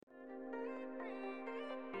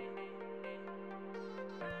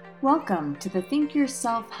Welcome to the Think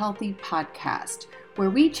Yourself Healthy podcast,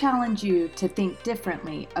 where we challenge you to think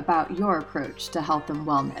differently about your approach to health and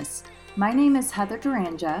wellness. My name is Heather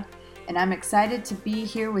Duranja, and I'm excited to be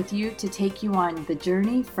here with you to take you on the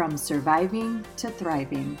journey from surviving to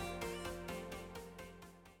thriving.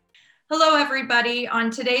 Hello, everybody.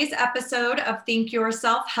 On today's episode of Think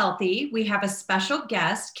Yourself Healthy, we have a special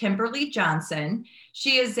guest, Kimberly Johnson.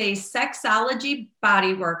 She is a sexology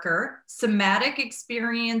body worker, somatic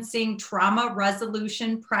experiencing trauma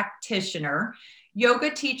resolution practitioner,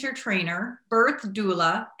 yoga teacher trainer, birth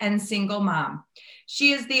doula, and single mom.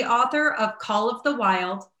 She is the author of Call of the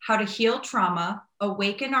Wild, How to Heal Trauma,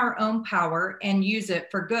 Awaken Our Own Power, and Use It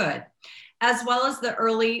for Good, as well as the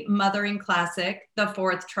early mothering classic, The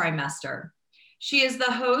Fourth Trimester. She is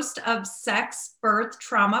the host of Sex, Birth,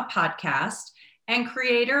 Trauma podcast and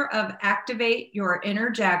creator of Activate Your Inner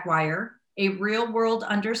Jaguar, a real-world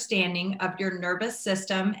understanding of your nervous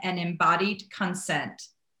system and embodied consent.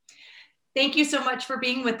 Thank you so much for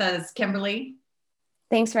being with us, Kimberly.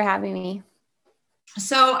 Thanks for having me.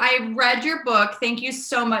 So I read your book. Thank you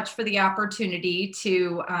so much for the opportunity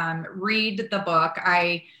to read the book.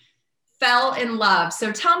 I fell in love.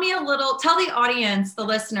 So tell the audience, the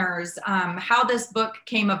listeners, how this book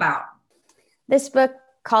came about. This book,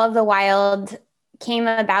 Call of the Wild, came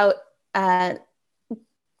about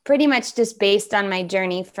pretty much just based on my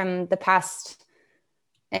journey from the past.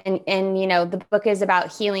 And you know, the book is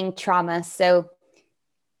about healing trauma. So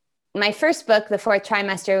my first book, The Fourth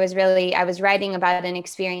Trimester, I was writing about an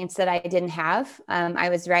experience that I didn't have. I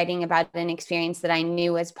was writing about an experience that I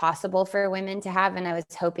knew was possible for women to have. And I was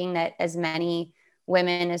hoping that as many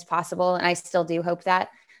women as possible, and I still do hope that,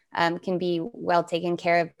 can be well taken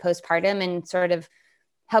care of postpartum, and sort of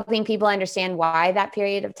helping people understand why that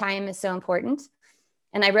period of time is so important.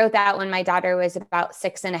 And I wrote that when my daughter was about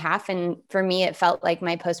 6.5. And for me, it felt like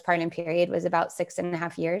my postpartum period was about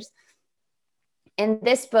 6.5 years. In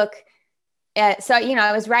this book, I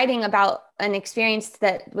was writing about an experience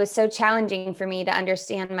that was so challenging for me to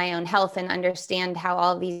understand my own health and understand how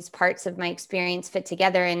all these parts of my experience fit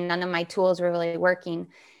together, and none of my tools were really working.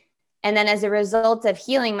 And then as a result of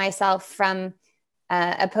healing myself from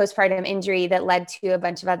a postpartum injury that led to a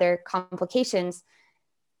bunch of other complications,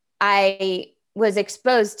 I was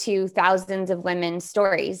exposed to thousands of women's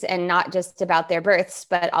stories, and not just about their births,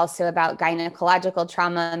 but also about gynecological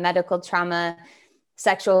trauma, medical trauma,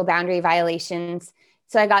 sexual boundary violations.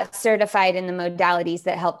 So I got certified in the modalities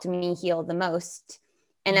that helped me heal the most.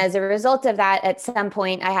 And as a result of that, at some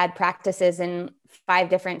point, I had practices in 5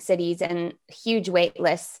 different cities and huge wait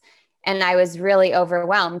lists. And I was really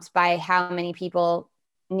overwhelmed by how many people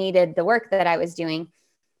needed the work that I was doing.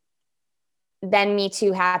 Then Me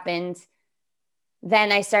Too happened.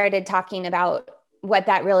 Then I started talking about what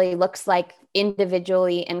that really looks like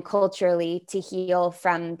individually and culturally to heal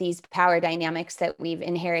from these power dynamics that we've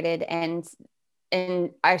inherited and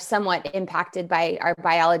are somewhat impacted by our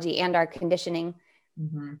biology and our conditioning.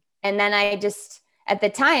 Mm-hmm. And then at the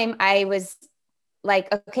time, I was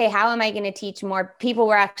like, okay, how am I going to teach more? People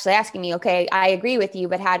were actually asking me, okay, I agree with you,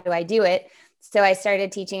 but how do I do it? So I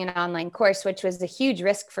started teaching an online course, which was a huge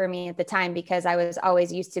risk for me at the time, because I was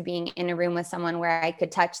always used to being in a room with someone where I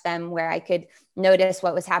could touch them, where I could notice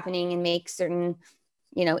what was happening and make certain,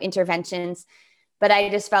 interventions. But I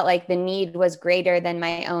just felt like the need was greater than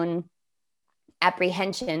my own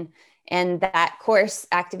apprehension. And that course,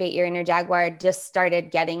 Activate Your Inner Jaguar, just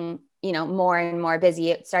started getting, more and more busy.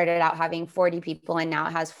 It started out having 40 people, and now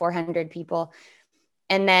it has 400 people.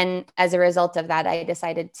 And then as a result of that, I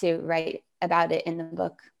decided to write about it in the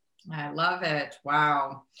book. I love it.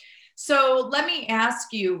 Wow. So let me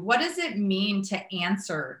ask you, what does it mean to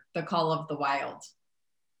answer the call of the wild?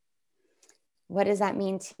 What does that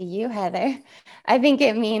mean to you, Heather? I think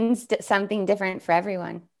it means something different for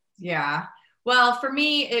everyone. Yeah. Well, for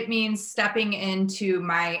me, it means stepping into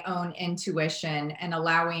my own intuition and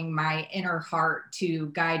allowing my inner heart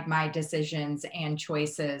to guide my decisions and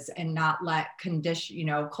choices, and not let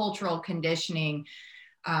cultural conditioning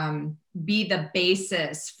be the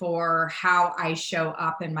basis for how I show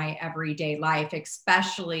up in my everyday life,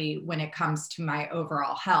 especially when it comes to my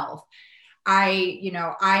overall health. I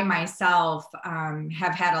myself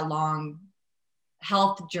have had a long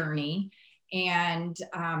health journey. And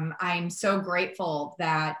I'm so grateful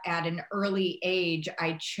that at an early age,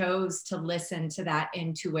 I chose to listen to that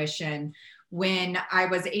intuition. When I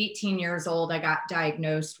was 18 years old, I got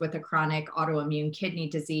diagnosed with a chronic autoimmune kidney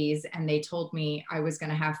disease, and they told me I was going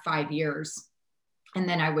to have 5 years, and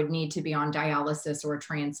then I would need to be on dialysis or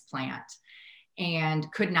transplant,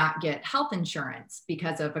 and could not get health insurance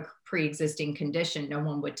because of a pre-existing condition. No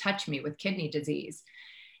one would touch me with kidney disease.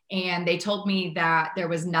 And they told me that there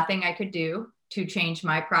was nothing I could do to change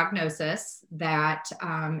my prognosis, that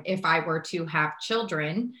if I were to have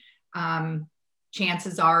children,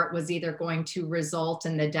 chances are it was either going to result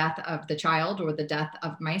in the death of the child or the death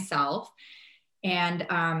of myself.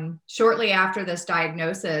 And shortly after this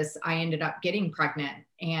diagnosis, I ended up getting pregnant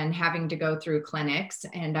and having to go through clinics,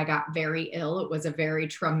 and I got very ill. It was a very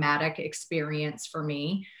traumatic experience for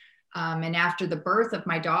me. And after the birth of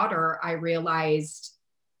my daughter, I realized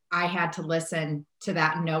I had to listen to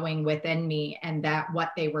that knowing within me, and that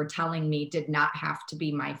what they were telling me did not have to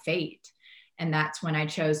be my fate. And that's when I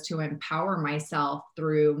chose to empower myself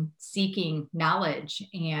through seeking knowledge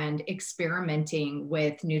and experimenting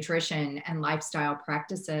with nutrition and lifestyle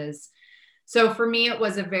practices. So for me, it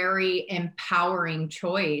was a very empowering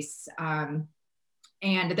choice. And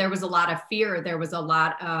there was a lot of fear. There was a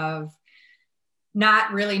lot of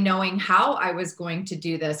not really knowing how I was going to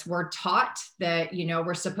do this. We're taught that,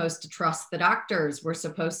 we're supposed to trust the doctors. We're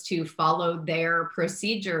supposed to follow their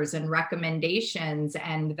procedures and recommendations,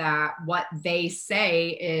 and that what they say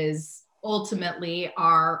is ultimately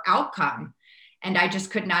our outcome. And I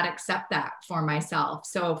just could not accept that for myself.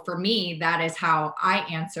 So for me, that is how I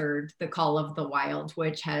answered the call of the wild,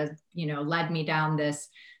 which has, led me down this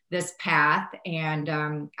path.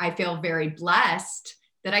 And I feel very blessed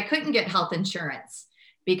that I couldn't get health insurance,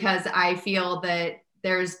 because I feel that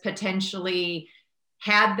there's potentially,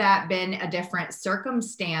 had that been a different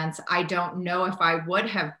circumstance, I don't know if I would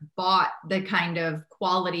have bought the kind of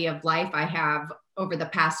quality of life I have over the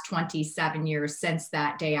past 27 years since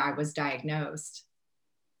that day I was diagnosed.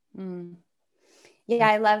 Mm. Yeah,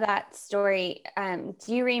 I love that story. Do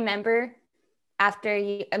you remember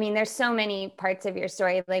after there's so many parts of your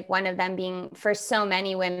story, like one of them being, for so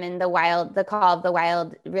many women, the call of the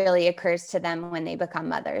wild really occurs to them when they become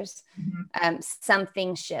mothers. Mm-hmm.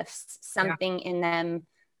 Something shifts, something in them,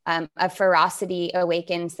 a ferocity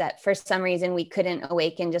awakens that for some reason we couldn't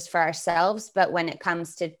awaken just for ourselves. But when it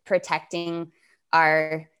comes to protecting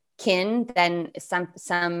our kin, then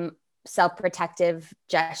some self-protective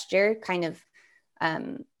gesture kind of,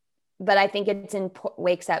 but I think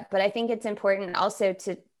wakes up. But I think it's important also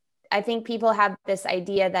I think people have this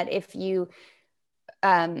idea that if you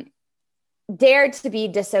dare to be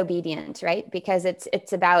disobedient, right? Because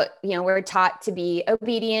it's about, we're taught to be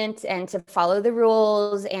obedient and to follow the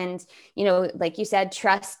rules. And, like you said,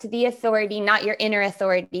 trust the authority, not your inner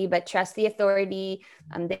authority, but trust the authority.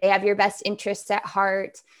 They have your best interests at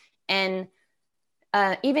heart. And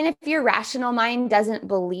even if your rational mind doesn't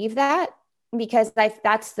believe that, because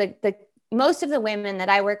that's the most of the women that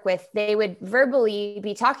I work with, they would verbally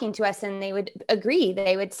be talking to us and they would agree.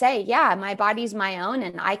 They would say, yeah, my body's my own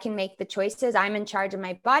and I can make the choices. I'm in charge of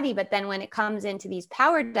my body. But then when it comes into these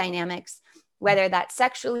power dynamics, whether that's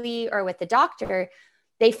sexually or with the doctor,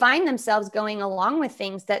 they find themselves going along with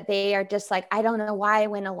things that they are just like, I don't know why I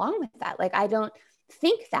went along with that. Like, I don't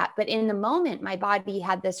think that, but in the moment, my body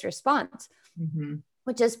had this response. Mm-hmm.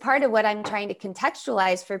 Which is part of what I'm trying to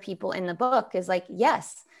contextualize for people in the book, is like,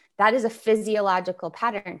 yes, that is a physiological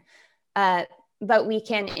pattern. But we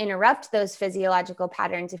can interrupt those physiological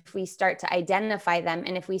patterns if we start to identify them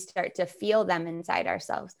and if we start to feel them inside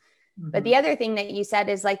ourselves. Mm-hmm. But the other thing that you said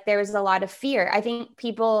is like, there was a lot of fear. I think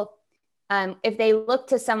people, if they look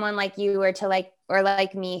to someone like you or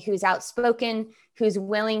like me, who's outspoken, who's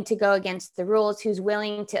willing to go against the rules, who's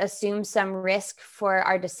willing to assume some risk for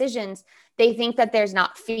our decisions, they think that there's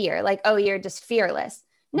not fear, like, oh, you're just fearless.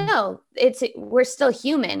 No, we're still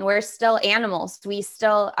human. We're still animals. We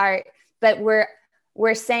still are, but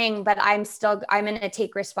we're saying, but I'm going to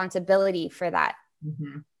take responsibility for that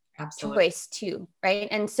choice too. Right.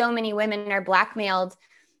 And so many women are blackmailed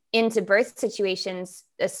into birth situations,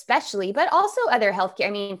 especially, but also other healthcare.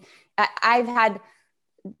 I mean, I've had,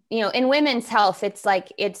 in women's health,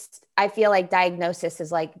 I feel like diagnosis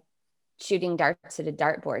is like shooting darts at a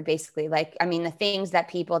dartboard, basically. Like, I mean, the things that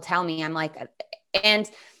people tell me, I'm like, and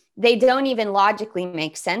they don't even logically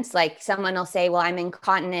make sense. Like, someone will say, well, I'm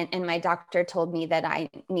incontinent and my doctor told me that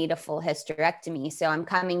I need a full hysterectomy, so I'm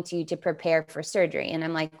coming to you to prepare for surgery. And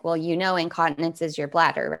I'm like, well, incontinence is your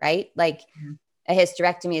bladder, right? Like, a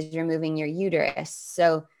hysterectomy is removing your uterus.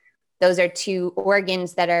 So those are two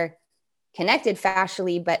organs that are connected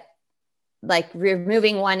fascially, but like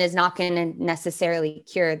removing one is not going to necessarily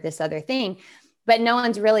cure this other thing. But no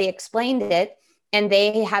one's really explained it. And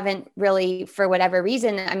they haven't really, for whatever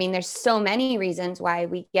reason. I mean, there's so many reasons why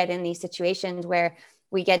we get in these situations where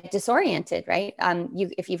we get disoriented, right?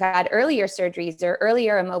 If you've had earlier surgeries or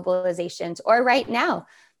earlier immobilizations, or right now,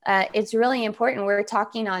 it's really important. We're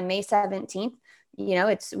talking on May 17th.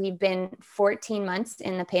 We've been 14 months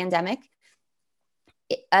in the pandemic.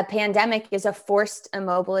 a pandemic is a forced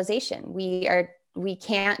immobilization. We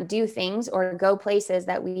can't do things or go places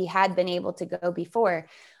that we had been able to go before.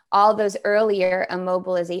 All those earlier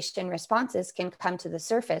immobilization responses can come to the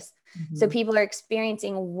surface. Mm-hmm. So people are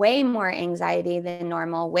experiencing way more anxiety than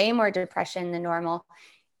normal, way more depression than normal,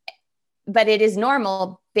 but it is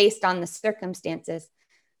normal based on the circumstances.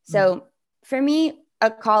 So for me,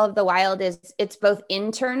 a call of the wild is, it's both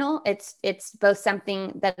internal. It's both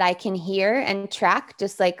something that I can hear and track,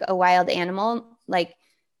 just like a wild animal, like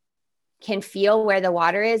can feel where the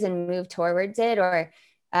water is and move towards it, or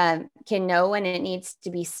can know when it needs to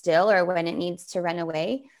be still or when it needs to run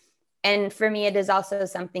away. And for me, it is also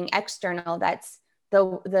something external. That's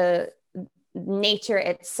the nature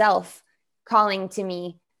itself calling to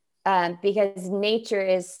me, because nature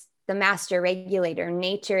is the master regulator.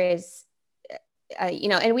 Nature is,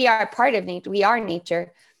 and we are a part of nature. We are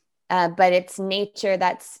nature, but it's nature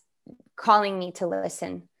that's calling me to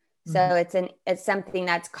listen. So it's something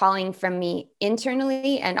that's calling from me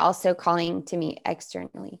internally and also calling to me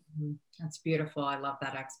externally. That's beautiful. I love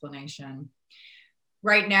that explanation.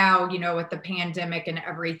 Right now, with the pandemic and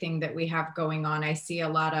everything that we have going on, I see a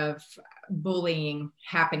lot of bullying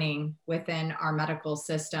happening within our medical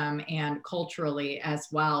system and culturally as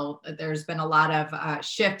well. There's been a lot of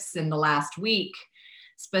shifts in the last week,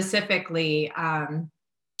 specifically,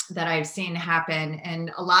 that I've seen happen.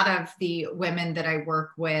 And a lot of the women that I work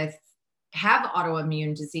with have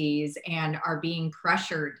autoimmune disease and are being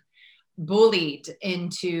pressured, bullied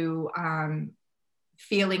into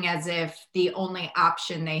feeling as if the only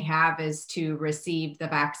option they have is to receive the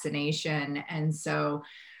vaccination. And so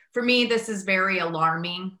for me, this is very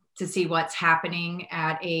alarming to see what's happening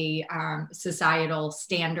at a societal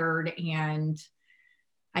standard. And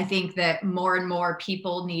I think that more and more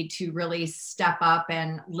people need to really step up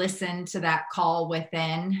and listen to that call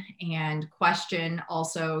within and question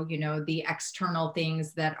also, the external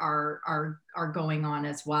things that are going on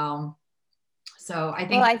as well. So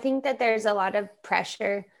I think that there's a lot of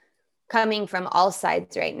pressure coming from all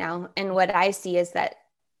sides right now. And what I see is that,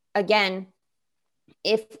 again,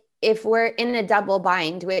 if we're in a double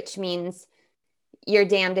bind, which means you're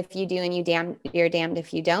damned if you do and you're damned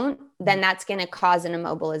if you don't, then that's going to cause an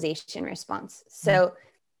immobilization response. So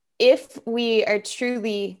if we are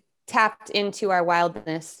truly tapped into our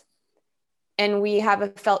wildness and we have a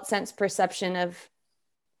felt sense perception of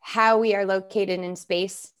how we are located in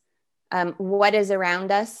space, what is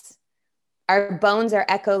around us, our bones are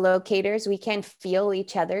echolocators, we can feel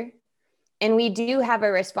each other. And we do have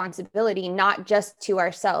a responsibility, not just to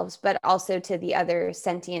ourselves, but also to the other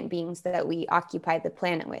sentient beings that we occupy the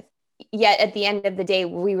planet with. Yet at the end of the day,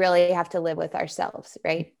 we really have to live with ourselves,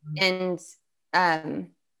 right? And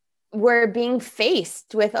we're being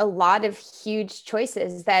faced with a lot of huge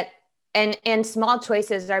choices and small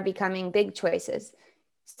choices are becoming big choices.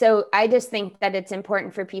 So I just think that it's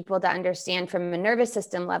important for people to understand from a nervous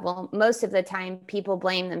system level, most of the time people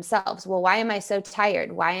blame themselves. Well, why am I so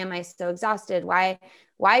tired? Why am I so exhausted? Why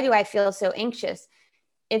do I feel so anxious?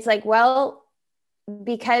 It's like, well,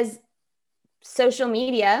 because social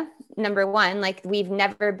media, number one, like we've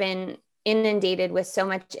never been inundated with so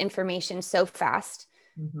much information so fast.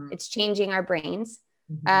 It's changing our brains.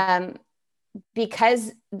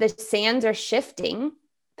 Because the sands are shifting,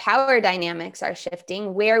 power dynamics are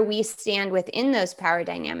shifting, where we stand within those power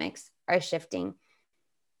dynamics are shifting.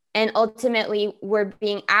 And ultimately, we're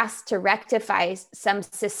being asked to rectify some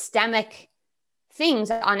systemic things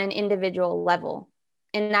on an individual level.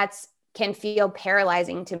 And that's can feel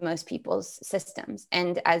paralyzing to most people's systems.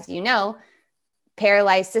 And as you know,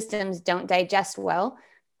 paralyzed systems don't digest well.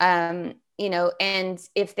 And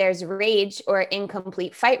if there's rage or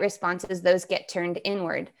incomplete fight responses, those get turned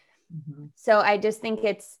inward. So I just think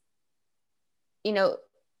it's,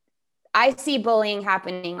 I see bullying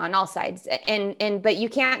happening on all sides but you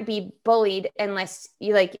can't be bullied unless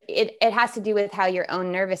you it has to do with how your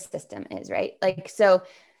own nervous system is, right? So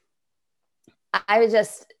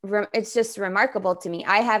it's just remarkable to me.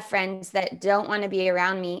 I have friends that don't want to be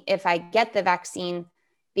around me if I get the vaccine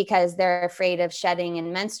because they're afraid of shedding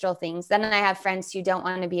and menstrual things. Then I have friends who don't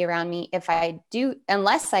want to be around me if I do,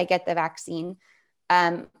 unless I get the vaccine.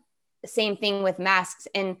 Same thing with masks.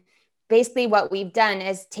 And basically what we've done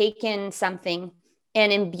is taken something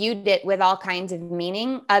and imbued it with all kinds of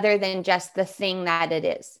meaning other than just the thing that it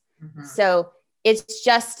is. So it's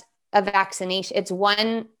just a vaccination. It's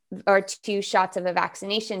 1 or 2 shots of a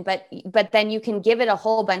vaccination, but then you can give it a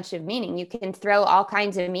whole bunch of meaning. You can throw all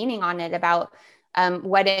kinds of meaning on it about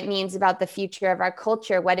what it means about the future of our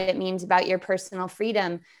culture, what it means about your personal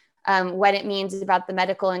freedom, what it means about the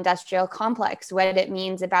medical industrial complex, what it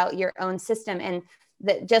means about your own system. And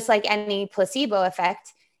that just like any placebo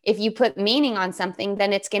effect, if you put meaning on something,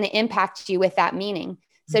 then it's going to impact you with that meaning.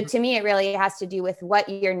 So to me, it really has to do with what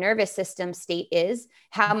your nervous system state is,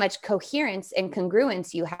 how much coherence and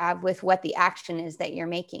congruence you have with what the action is that you're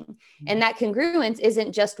making. And that congruence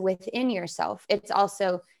isn't just within yourself, it's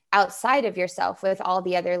also outside of yourself with all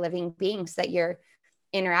the other living beings that you're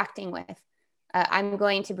interacting with. I'm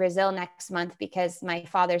going to Brazil next month because my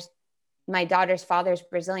daughter's father's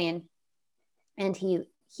Brazilian, and he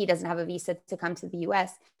doesn't have a visa to come to the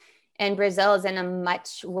US. And Brazil is in a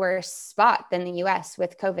much worse spot than the US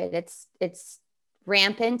with COVID. It's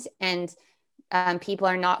rampant, and people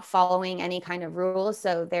are not following any kind of rules.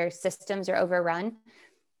 So their systems are overrun.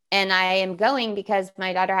 And I am going because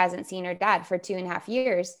my daughter hasn't seen her dad for 2.5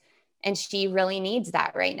 years, and she really needs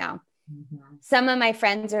that right now. Mm-hmm. Some of my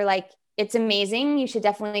friends are like, it's amazing, you should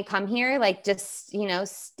definitely come here. Like, just,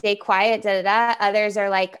 stay quiet, da, da, da. Others are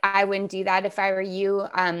like, I wouldn't do that if I were you.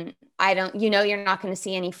 I don't, you're not going to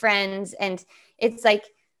see any friends. And it's like,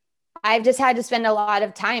 I've just had to spend a lot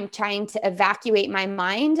of time trying to evacuate my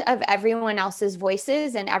mind of everyone else's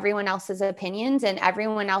voices and everyone else's opinions and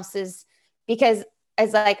everyone else's, because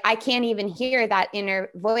it's like, I can't even hear that inner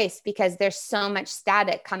voice because there's so much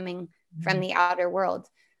static coming from the outer world.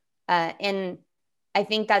 And I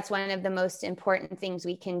think that's one of the most important things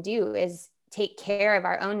we can do is take care of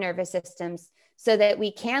our own nervous systems so that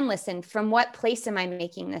we can listen. From what place am I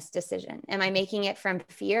making this decision? Am I making it from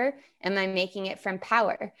fear? Am I making it from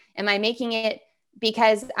power? Am I making it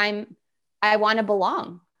because I want to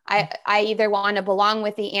belong? I either want to belong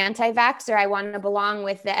with the anti-vax or I want to belong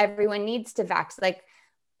with the everyone needs to vax. Like,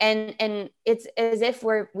 and it's as if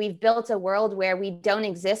we've built a world where we don't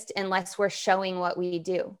exist unless we're showing what we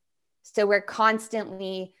do. So we're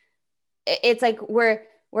constantly, it's like we're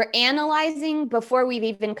analyzing before we've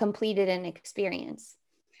even completed an experience.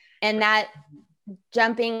 And that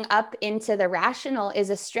jumping up into the rational is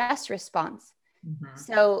a stress response. Mm-hmm.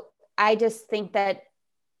 So I just think that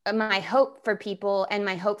my hope for people and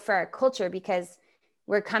my hope for our culture, because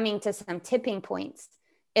we're coming to some tipping points,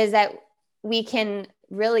 is that we can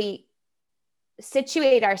really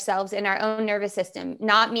situate ourselves in our own nervous system,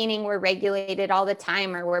 not meaning we're regulated all the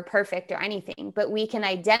time or we're perfect or anything, but we can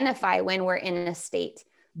identify when we're in a state.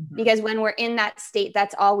 Mm-hmm. Because when we're in that state,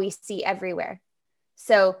 that's all we see everywhere.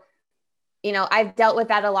 So, I've dealt with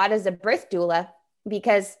that a lot as a birth doula,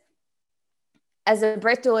 because as a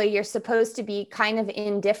birth doula, you're supposed to be kind of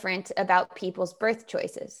indifferent about people's birth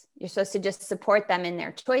choices. You're supposed to just support them in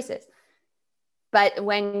their choices. But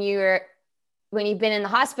when you've been in the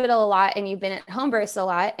hospital a lot and you've been at home births a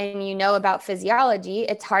lot and you know about physiology,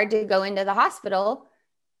 it's hard to go into the hospital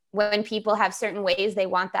when people have certain ways they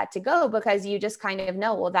want that to go, because you just kind of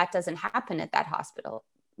know, well, that doesn't happen at that hospital.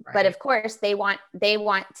 Right. But of course they want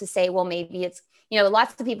to say, well, maybe it's,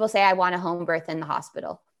 lots of people say, I want a home birth in the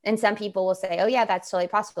hospital. And some people will say, oh yeah, that's totally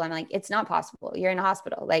possible. I'm like, it's not possible. You're in a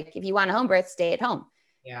hospital. Like, if you want a home birth, stay at home.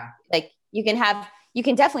 Yeah. Like, you can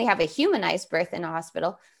definitely have a humanized birth in a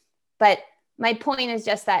hospital. But my point is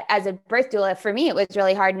just that as a birth doula, for me, it was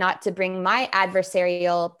really hard not to bring my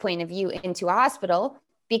adversarial point of view into a hospital,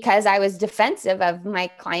 because I was defensive of my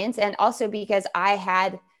clients, and also because I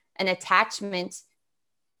had an attachment,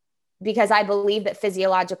 because I believe that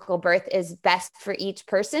physiological birth is best for each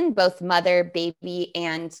person, both mother, baby,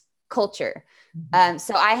 and culture. Mm-hmm.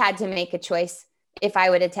 So I had to make a choice if I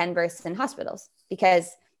would attend births in hospitals, because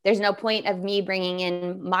there's no point of me bringing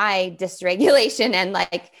in my dysregulation and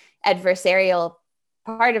like adversarial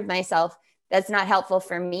part of myself. That's not helpful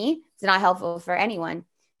for me. It's not helpful for anyone.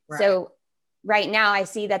 Right. So right now I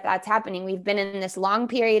see that that's happening. We've been in this long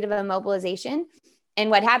period of immobilization.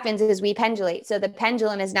 And what happens is we pendulate. So the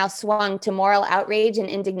pendulum is now swung to moral outrage and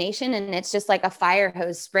indignation. And it's just like a fire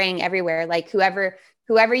hose spraying everywhere. Like whoever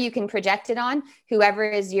you can project it on, whoever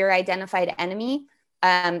is your identified enemy,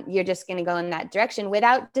 you're just going to go in that direction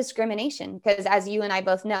without discrimination. Because as you and I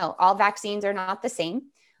both know, all vaccines are not the same.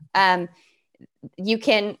 You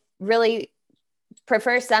can really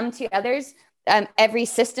prefer some to others. Every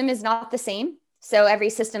system is not the same. So every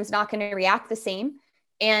system's not going to react the same.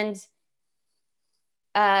 And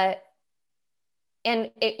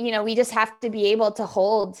we just have to be able to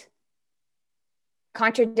hold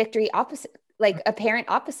contradictory apparent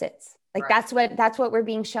opposites. Like, right. That's what we're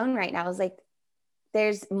being shown right now, is like,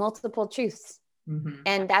 there's multiple truths. Mm-hmm.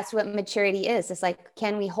 And that's what maturity is. It's like,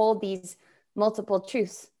 can we hold these multiple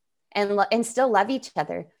truths and still love each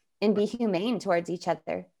other and be humane towards each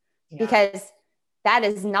other? Yeah. Because that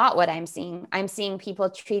is not what I'm seeing. I'm seeing people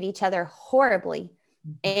treat each other horribly.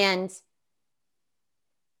 Mm-hmm. And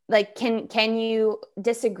like, can you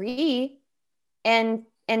disagree and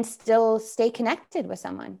and still stay connected with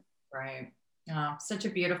someone. Right. Such a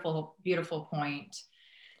beautiful, beautiful point.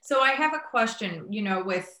 So I have a question,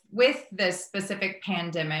 with this specific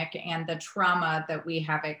pandemic and the trauma that we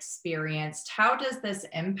have experienced, how does this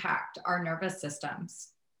impact our nervous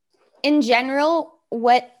systems? In general,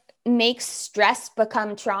 what makes stress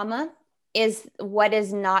become trauma is what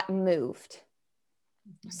is not moved.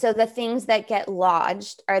 So the things that get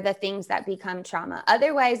lodged are the things that become trauma.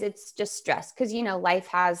 Otherwise, it's just stress because, life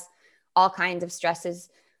has all kinds of stresses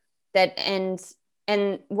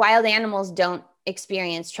and wild animals don't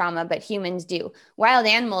experience trauma, but humans do. Wild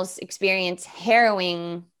animals experience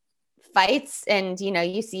harrowing fights, and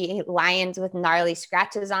you see lions with gnarly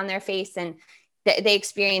scratches on their face, and they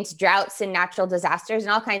experience droughts and natural disasters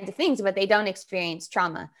and all kinds of things, but they don't experience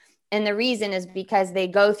trauma. And the reason is because they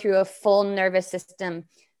go through a full nervous system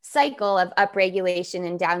cycle of upregulation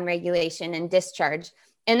and downregulation and discharge.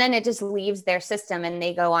 And then it just leaves their system and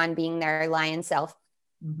they go on being their lion self.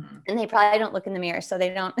 Mm-hmm. And they probably don't look in the mirror, so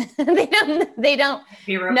they don't they don't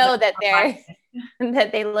know that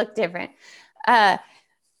that they look different.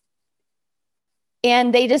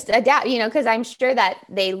 And they just adapt, because I'm sure that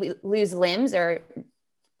they lose limbs or,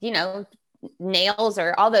 nails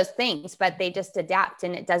or all those things, but they just adapt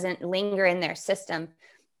and it doesn't linger in their system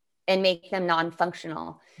and make them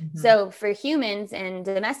non-functional. Mm-hmm. So for humans and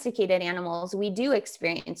domesticated animals, we do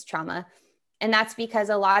experience trauma. And that's because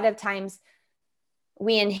a lot of times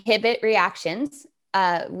we inhibit reactions.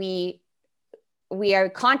 We are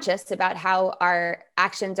conscious about how our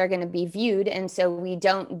actions are going to be viewed. And so we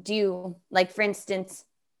don't do, like, for instance,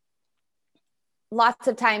 lots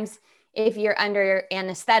of times if you're under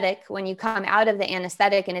anesthetic, when you come out of the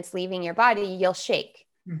anesthetic and it's leaving your body, you'll shake.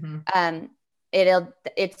 Mm-hmm.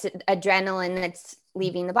 It's adrenaline that's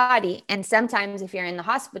leaving the body. And sometimes if you're in the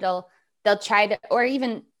hospital, they'll try to, or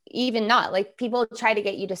even not, like, people try to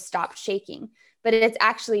get you to stop shaking, but it's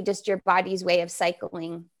actually just your body's way of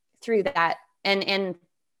cycling through that and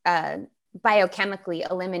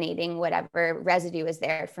biochemically eliminating whatever residue is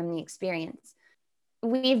there from the experience.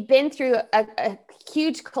 We've been through a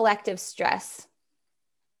huge collective stress.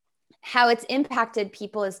 How it's impacted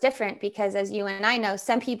people is different because, as you and I know,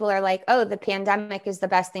 some people are like, oh, the pandemic is the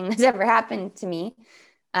best thing that's ever happened to me.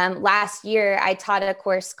 Last year, I taught a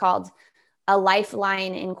course called A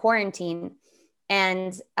Lifeline in Quarantine.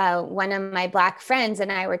 And one of my Black friends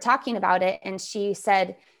and I were talking about it. And she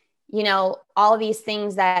said, all these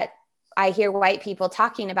things that I hear white people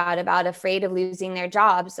talking about afraid of losing their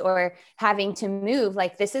jobs or having to move,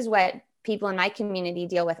 like, this is what people in my community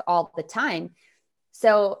deal with all the time.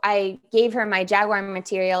 So I gave her my Jaguar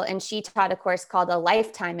material and she taught a course called A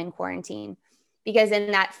Lifetime in Quarantine, because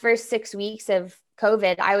in that first 6 weeks of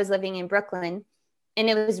COVID, I was living in Brooklyn and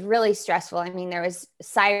it was really stressful. I mean, there was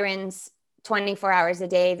sirens 24 hours a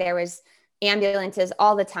day. There was ambulances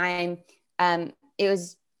all the time. It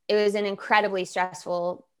was an incredibly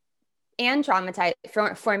stressful and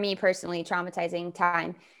traumatizing, for me personally, traumatizing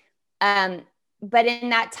time. But in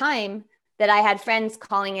that time that I had friends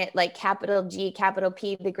calling it, like, capital G, capital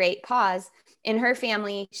P, the Great Pause, in her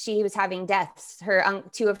family, she was having deaths.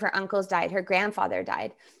 Two of her uncles died. Her grandfather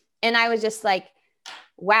died. And I was just like,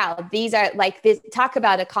 wow, these are, like, this, talk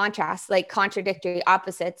about a contrast, like contradictory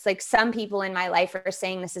opposites. Like, some people in my life are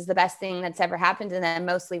saying this is the best thing that's ever happened to them,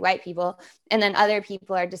 mostly white people. And then other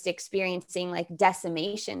people are just experiencing, like,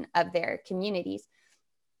 decimation of their communities.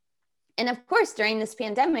 And of course, during this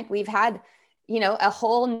pandemic, we've had, a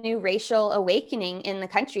whole new racial awakening in the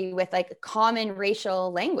country with, like, common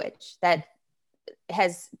racial language that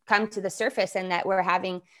has come to the surface and that we're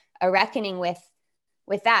having a reckoning with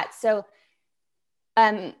that. So,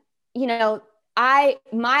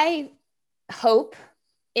 my hope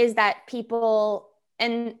is that people,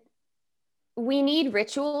 and we need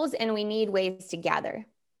rituals and we need ways to gather.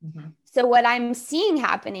 Mm-hmm. So what I'm seeing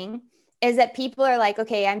happening is that people are like,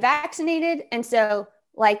 okay, I'm vaccinated. And so,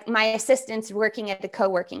 like, my assistant's working at the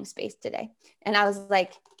co-working space today. And I was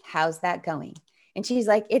like, how's that going? And she's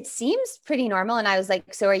like, it seems pretty normal. And I was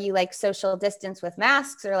like, so are you, like, social distance with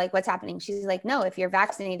masks, or, like, what's happening? She's like, no, if you're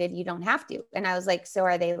vaccinated, you don't have to. And I was like, so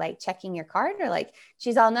are they, like, checking your card? Or, like,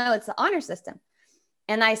 she's all, no, it's the honor system.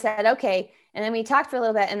 And I said, okay. And then we talked for a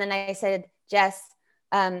little bit. And then I said, Jess,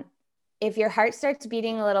 if your heart starts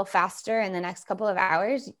beating a little faster in the next couple of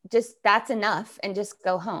hours, that's enough, and just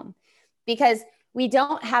go home. Because we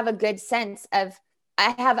don't have a good sense of,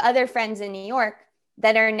 I have other friends in New York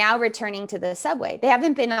that are now returning to the subway. They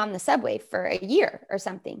haven't been on the subway for a year or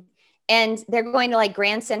something. And they're going to, like,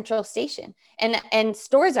 Grand Central Station, and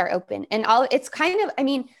stores are open, and it's kind of, I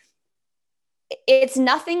mean, it's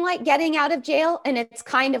nothing like getting out of jail, and it's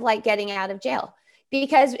kind of like getting out of jail.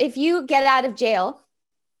 Because if you get out of jail,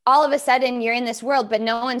 all of a sudden you're in this world, but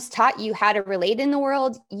no one's taught you how to relate in the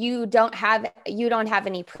world. You don't have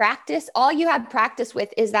any practice. All you have practice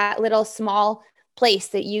with is that little small place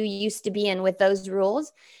that you used to be in with those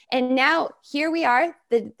rules. And now here we are,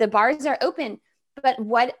 the bars are open, but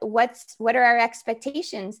what are our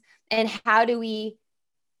expectations, and how do we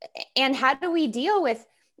deal with,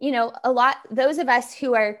 those of us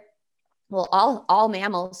who are, well, all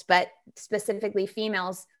mammals, but specifically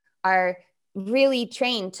females, are really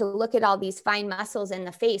trained to look at all these fine muscles in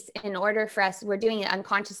the face in order for us. We're doing it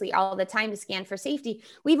unconsciously all the time to scan for safety.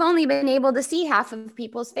 We've only been able to see half of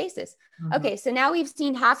people's faces. Mm-hmm. Okay, so now we've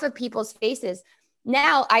seen half of people's faces.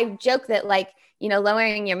 Now I joke that, like,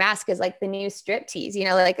 lowering your mask is like the new striptease,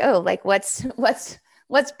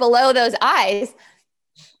 what's below those eyes.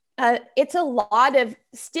 It's a lot of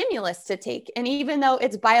stimulus to take. And even though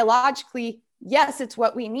it's biologically, yes, it's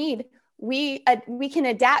what we need, we can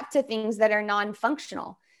adapt to things that are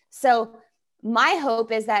non-functional. So my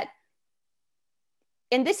hope is that,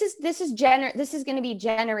 and this is going to be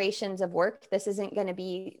generations of work. This isn't going to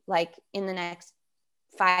be like in the next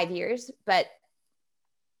 5 years, but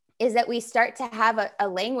is that we start to have a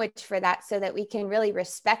language for that, so that we can really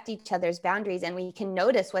respect each other's boundaries, and we can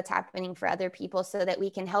notice what's happening for other people so that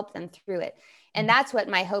we can help them through it. And that's what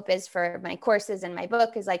my hope is for my courses and my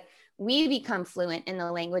book, is like, we become fluent in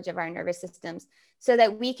the language of our nervous systems, so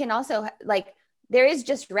that we can also, like, there is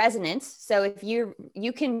just resonance. So if you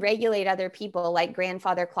can regulate other people like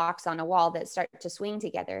grandfather clocks on a wall that start to swing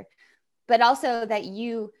together, but also that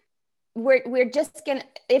we're just gonna,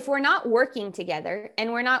 if we're not working together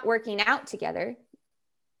and we're not working out together,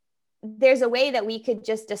 there's a way that we could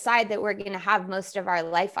just decide that we're going to have most of our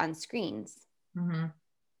life on screens. Mm-hmm.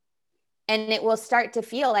 And it will start to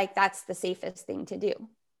feel like that's the safest thing to do,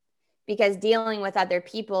 because dealing with other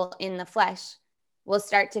people in the flesh will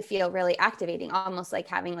start to feel really activating, almost like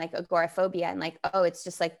having like agoraphobia, and like, oh, it's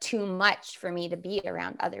just like too much for me to be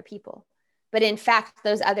around other people. But in fact,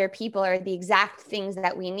 those other people are the exact things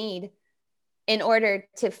that we need in order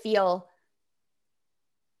to feel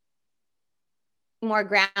more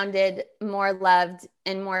grounded, more loved,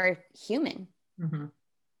 and more human. Mm-hmm.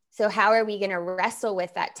 So how are we going to wrestle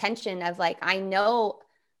with that tension of like, I know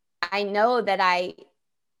that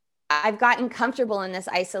I've gotten comfortable in this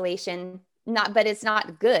isolation, but it's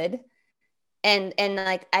not good. And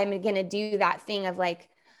like, I'm going to do that thing of like,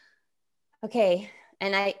 okay.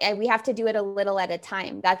 And we have to do it a little at a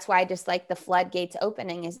time. That's why just like the floodgates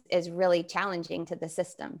opening is really challenging to the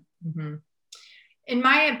system. Mm-hmm. In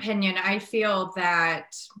my opinion, I feel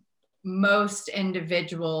that most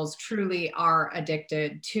individuals truly are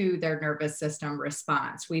addicted to their nervous system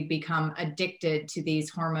response. We've become addicted to these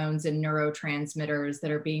hormones and neurotransmitters that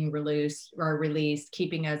are being released,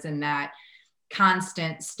 keeping us in that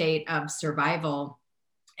constant state of survival.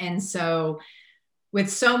 And so with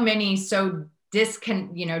so many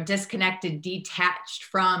disconnected, detached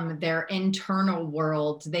from their internal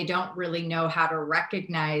world, they don't really know how to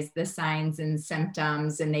recognize the signs and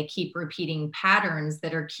symptoms, and they keep repeating patterns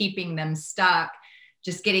that are keeping them stuck,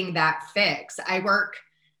 just getting that fix. I work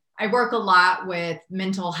a lot with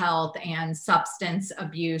mental health and substance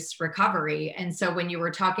abuse recovery. And so when you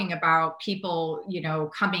were talking about people,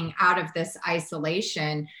 coming out of this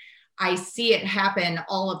isolation, I see it happen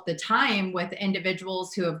all of the time with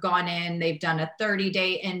individuals who have gone in, they've done a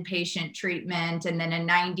 30-day inpatient treatment and then a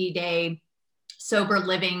 90-day sober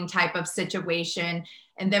living type of situation.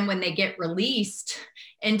 And then when they get released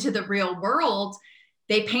into the real world,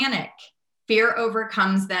 they panic. Fear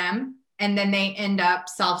overcomes them. And then they end up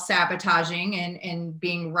self-sabotaging and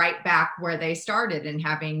being right back where they started and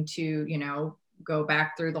having to, go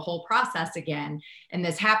back through the whole process again. And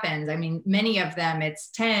this happens. I mean, many of them, it's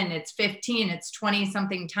 10, it's 15, it's 20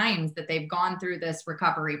 something times that they've gone through this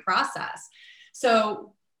recovery process.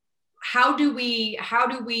 So how do we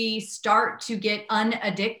start to get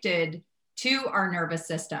unaddicted to our nervous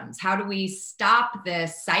systems? How do we stop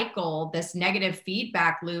this cycle, this negative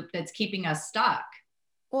feedback loop that's keeping us stuck?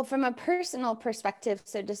 Well, from a personal perspective,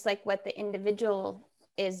 so just like what the individual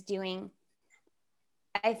is doing,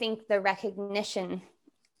 I think the recognition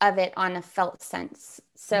of it on a felt sense.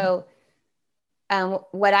 So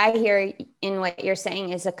what I hear in what you're saying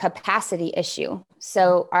is a capacity issue.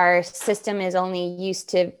 So our system is only used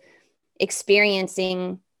to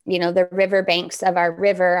experiencing, the riverbanks of our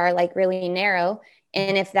river are like really narrow.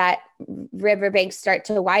 And if that riverbanks start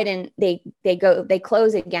to widen, they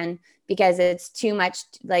close again, because it's too much.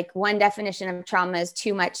 Like, one definition of trauma is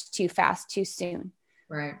too much, too fast, too soon.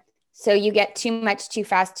 Right. So you get too much, too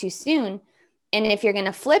fast, too soon. And if you're going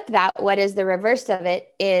to flip that, what is the reverse of it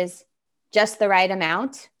is just the right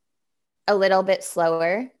amount, a little bit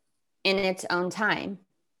slower in its own time.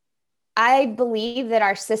 I believe that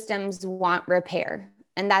our systems want repair.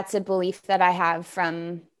 And that's a belief that I have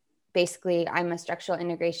from basically, I'm a structural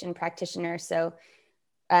integration practitioner. So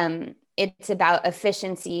it's about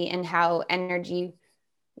efficiency and how energy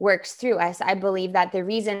works through us. I believe that the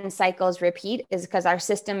reason cycles repeat is because our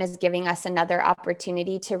system is giving us another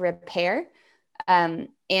opportunity to repair. And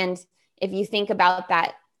if you think about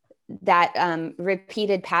that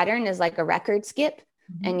repeated pattern is like a record skip,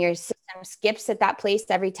 and your system skips at that place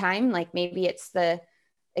every time. Like maybe it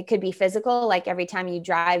could be physical, like every time you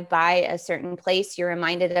drive by a certain place, you're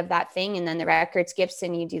reminded of that thing, and then the record skips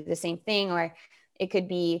and you do the same thing. Or it could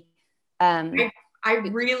be I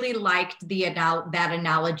really liked that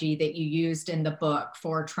analogy that you used in the book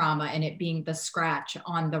for trauma, and it being the scratch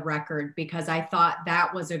on the record, because I thought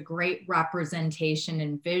that was a great representation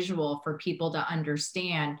and visual for people to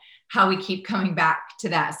understand how we keep coming back to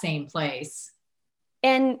that same place.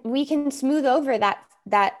 And we can smooth over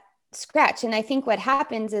that scratch. And I think what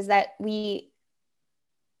happens is that we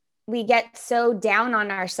get so down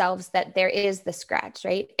on ourselves that there is the scratch,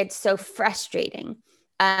 right? It's so frustrating.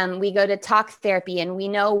 We go to talk therapy and we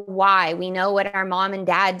know why. We know what our mom and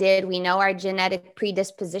dad did. We know our genetic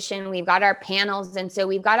predisposition. We've got our panels. And so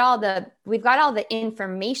we've got all the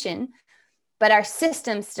information, but our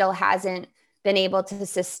system still hasn't been able to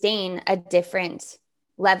sustain a different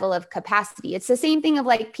level of capacity. It's the same thing of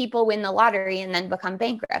like people win the lottery and then become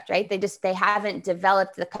bankrupt, right? They haven't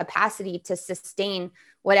developed the capacity to sustain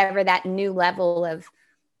whatever that new level of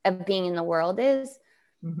being in the world is.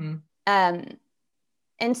 Mm-hmm.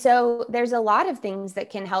 And so there's a lot of things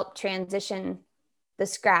that can help transition the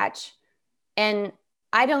scratch. And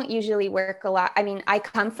I don't usually work a lot. I mean, I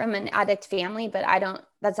come from an addict family, but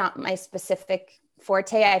that's not my specific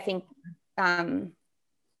forte. I think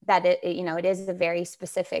that it is a very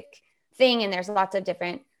specific thing. And there's lots of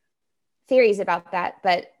different theories about that,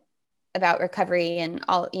 but about recovery and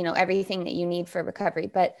all, everything that you need for recovery.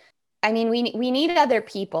 But I mean, we need other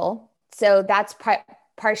people. So that's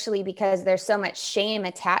partially because there's so much shame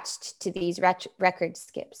attached to these record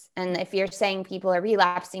skips. And if you're saying people are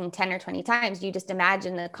relapsing 10 or 20 times, you just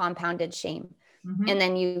imagine the compounded shame.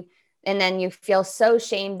 Mm-hmm. And then you feel so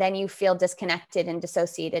shamed, then you feel disconnected and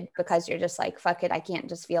dissociated because you're just like, fuck it, I can't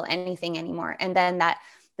just feel anything anymore. And then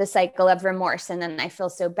the cycle of remorse. And then I feel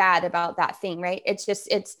so bad about that thing, right? It's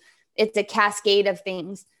a cascade of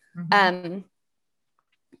things. Mm-hmm.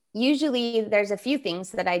 Usually there's a few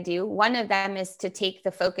things that I do. One of them is to take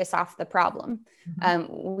the focus off the problem.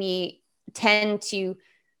 Mm-hmm. We tend to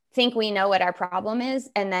think we know what our problem is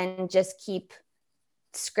and then just keep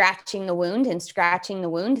scratching the wound,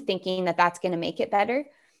 thinking that that's going to make it better.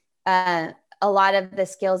 A lot of the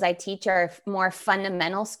skills I teach are more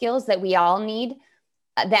fundamental skills that we all need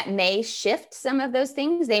that may shift some of those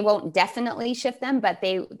things. They won't definitely shift them, but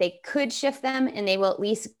they could shift them, and they will at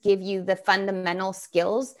least give you the fundamental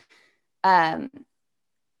skills. Can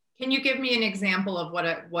you give me an example of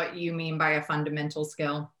what you mean by a fundamental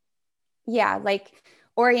skill? Yeah, like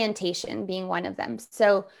orientation being one of them.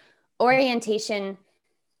 So orientation,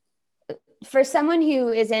 for someone who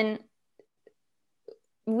is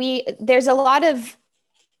there's a lot of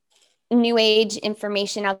new age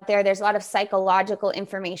information out there. There's a lot of psychological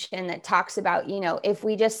information that talks about, if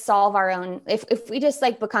we just solve our own, if we just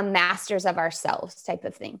like become masters of ourselves type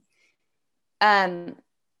of thing.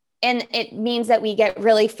 And it means that we get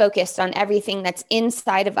really focused on everything that's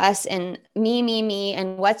inside of us and me,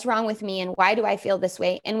 and what's wrong with me and why do I feel this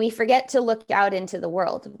way? And we forget to look out into the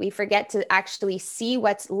world. We forget to actually see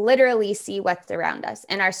what's around us.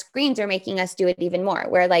 And our screens are making us do it even more.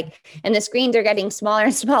 And the screens are getting smaller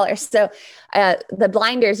and smaller. So the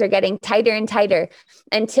blinders are getting tighter and tighter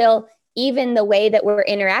until even the way that we're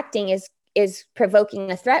interacting is provoking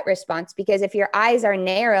a threat response. Because if your eyes are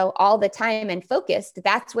narrow all the time and focused,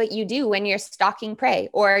 that's what you do when you're stalking prey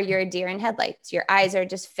or you're a deer in headlights. Your eyes are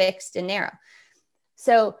just fixed and narrow.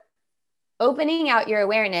 So opening out your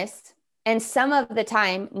awareness and some of the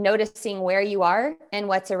time noticing where you are and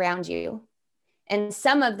what's around you. And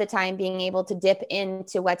some of the time being able to dip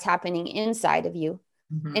into what's happening inside of you.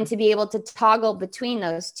 Mm-hmm. And to be able to toggle between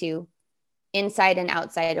those two, inside and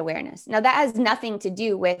outside awareness. Now that has nothing to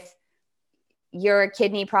do with your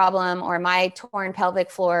kidney problem or my torn pelvic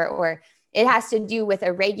floor, or it has to do with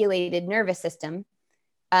a regulated nervous system.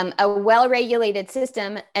 A well-regulated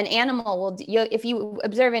system, an animal if you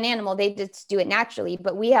observe an animal, they just do it naturally.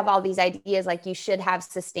 But we have all these ideas like you should have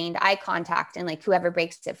sustained eye contact, and like whoever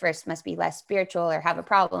breaks it first must be less spiritual or have a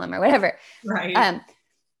problem or whatever. Right.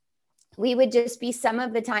 we would just be some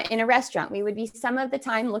of the time in a restaurant. We would be some of the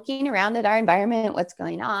time looking around at our environment, what's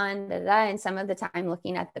going on, da, da, da, and some of the time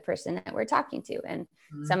looking at the person that we're talking to, and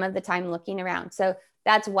some of the time looking around. So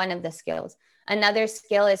that's one of the skills. Another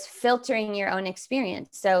skill is filtering your own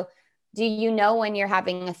experience. So do you know when you're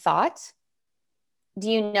having a thought?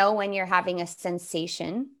 Do you know when you're having a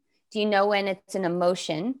sensation? Do you know when it's an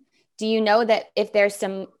emotion? Do you know that if there's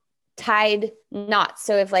some tied knots?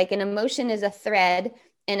 So if like an emotion is a thread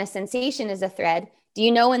and a sensation is a thread, do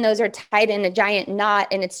you know when those are tied in a giant knot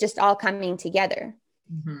and it's just all coming together?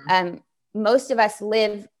 Most of us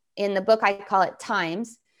live in the book, I call it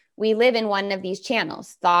times. We live in one of these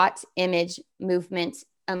channels: thought, image, movement,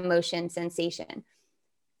 emotion, sensation.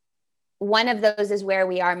 One of those is where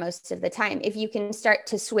we are most of the time. If you can start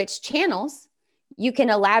to switch channels, you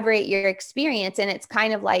can elaborate your experience, and it's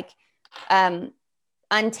kind of like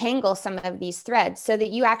untangle some of these threads so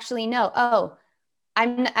that you actually know, oh,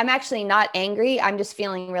 I'm actually not angry. I'm just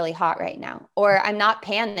feeling really hot right now. Or I'm not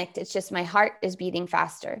panicked. It's just my heart is beating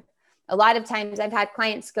faster. A lot of times I've had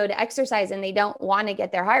clients go to exercise and they don't want to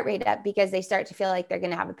get their heart rate up because they start to feel like they're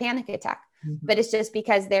going to have a panic attack. But it's just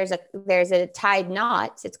because there's a tied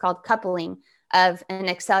knot. It's called coupling of an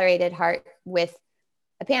accelerated heart with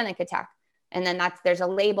a panic attack. And then there's a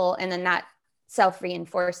label, and then that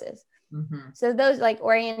self-reinforces. So those like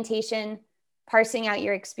orientation, parsing out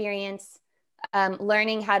your experience,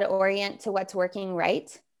 learning how to orient to what's working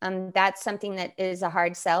right. That's something that is a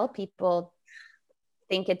hard sell. People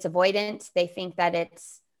think it's avoidant. They think that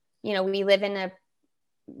it's, we live in a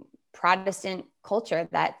Protestant culture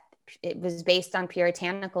that it was based on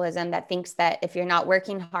puritanicalism that thinks that if you're not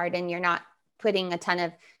working hard and you're not putting a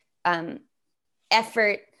ton of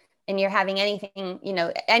effort and you're having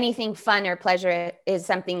anything fun or pleasure is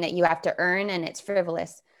something that you have to earn, and it's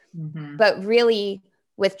frivolous. But really,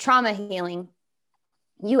 with trauma healing,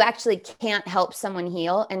 you actually can't help someone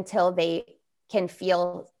heal until they can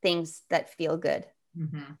feel things that feel good.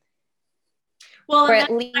 Well, or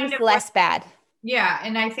at least kind of less bad. Yeah.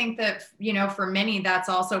 And I think that, for many, that's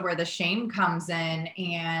also where the shame comes in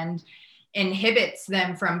and inhibits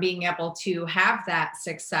them from being able to have that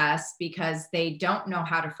success, because they don't know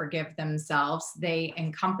how to forgive themselves. They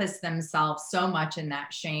encompass themselves so much in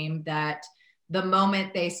that shame that the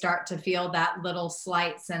moment they start to feel that little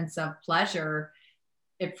slight sense of pleasure,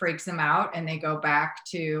 it freaks them out and they go back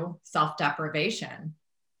to self-deprivation.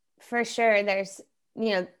 For sure. There's,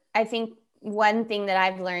 I think one thing that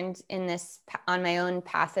I've learned in this on my own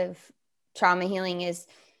path of trauma healing is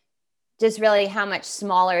just really how much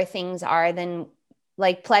smaller things are than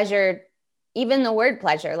like pleasure. Even the word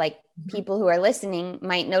pleasure, like people who are listening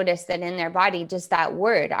might notice that in their body, just that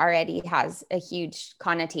word already has a huge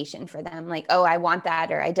connotation for them. Like, oh, I want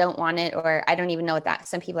that, or I don't want it, or I don't even know what that,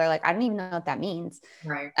 some people are like, I don't even know what that means.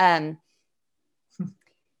 Right.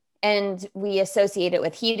 And we associate it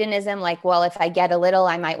with hedonism. Like, well, if I get a little,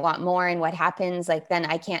 I might want more. And what happens? Like, then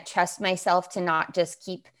I can't trust myself to not just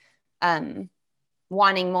keep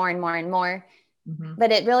wanting more and more and more.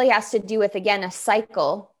 But it really has to do with, again, a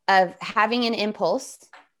cycle of having an impulse,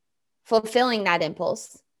 fulfilling that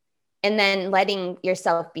impulse, and then letting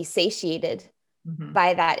yourself be satiated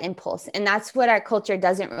by that impulse. And that's what our culture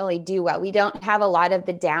doesn't really do well. We don't have a lot of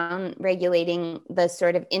the down regulating, the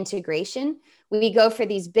sort of integration. We go for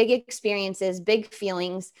these big experiences, big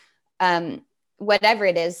feelings, whatever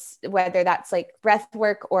it is, whether that's like breath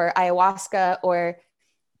work or ayahuasca or,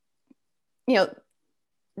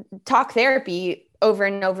 talk therapy over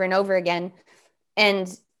and over and over again.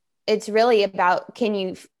 And it's really about, can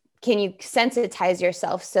you sensitize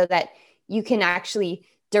yourself so that you can actually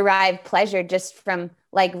derive pleasure just from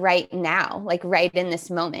like right now, like right in this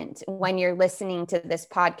moment, when you're listening to this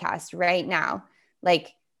podcast right now,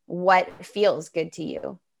 like what feels good to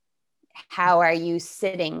you? How are you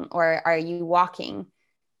sitting, or are you walking?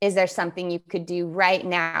 Is there something you could do right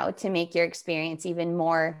now to make your experience even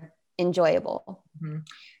more enjoyable?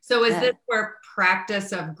 So is this where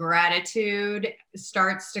practice of gratitude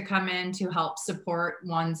starts to come in to help support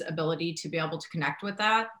one's ability to be able to connect with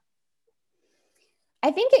that?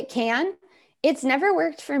 I think it can. It's never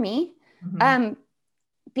worked for me,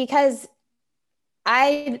 because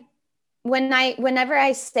whenever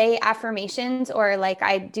I say affirmations or like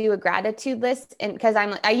I do a gratitude list, and because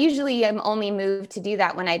I usually am only moved to do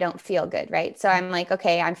that when I don't feel good, right? So I'm like,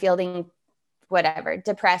 okay, I'm feeling whatever,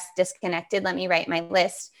 depressed, disconnected. Let me write my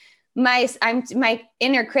list. My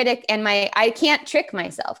inner critic and I can't trick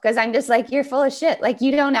myself, because I'm just like, you're full of shit. Like,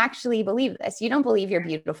 you don't actually believe this. You don't believe you're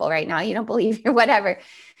beautiful right now. You don't believe you're whatever.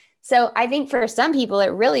 So I think for some people it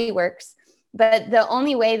really works, but the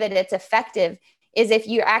only way that it's effective is if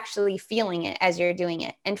you're actually feeling it as you're doing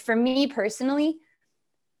it. And for me personally,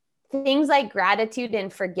 things like gratitude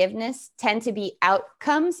and forgiveness tend to be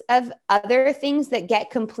outcomes of other things that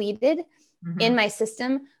get completed in my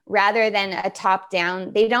system rather than a top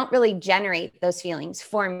down. They don't really generate those feelings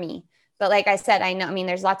for me. But like I said, I know, I mean,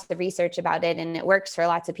 there's lots of research about it and it works for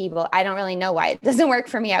lots of people. I don't really know why it doesn't work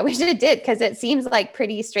for me. I wish it did, because it seems like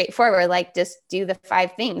pretty straightforward, like just do the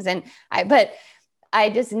 5 things. But I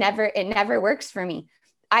just it never works for me.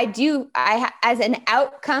 As an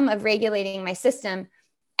outcome of regulating my system,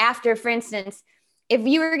 after, for instance, if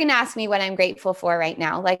you were going to ask me what I'm grateful for right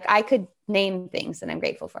now, like I could name things that I'm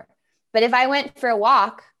grateful for. But if I went for a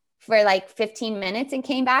walk for like 15 minutes and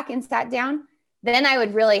came back and sat down, then I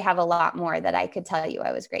would really have a lot more that I could tell you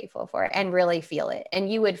I was grateful for and really feel it.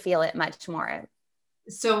 And you would feel it much more.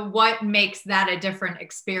 So what makes that a different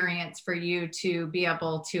experience for you to be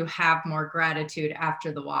able to have more gratitude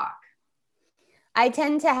after the walk? I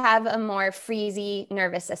tend to have a more freezy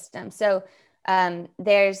nervous system. So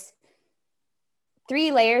there's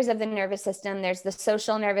 3 layers of the nervous system. There's the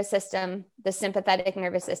social nervous system, the sympathetic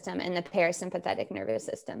nervous system, and the parasympathetic nervous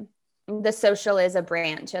system. The social is a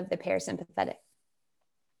branch of the parasympathetic.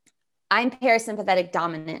 I'm parasympathetic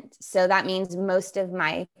dominant. So that means most of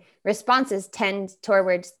my responses tend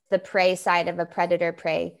towards the prey side of a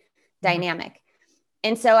predator-prey dynamic.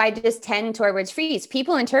 And so I just tend towards freeze.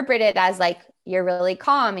 People interpret it as like, you're really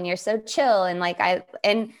calm and you're so chill. And but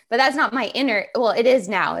that's not my inner, well, it is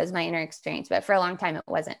now as my inner experience, but for a long time it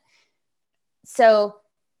wasn't. So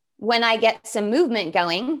when I get some movement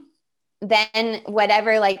going, then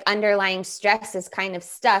whatever like underlying stress is kind of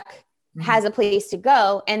stuck has a place to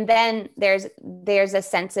go. And then there's a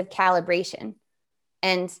sense of calibration.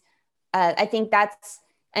 And I think that's,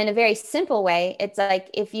 in a very simple way, it's like,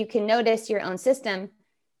 if you can notice your own system,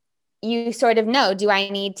 you sort of know, do I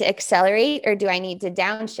need to accelerate or do I need to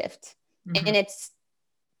downshift? And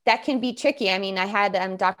that can be tricky. I mean, I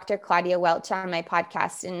had Dr. Claudia Welch on my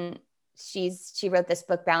podcast, and she wrote this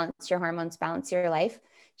book, Balance Your Hormones, Balance Your Life.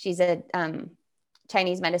 She's a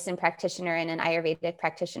Chinese medicine practitioner and an Ayurvedic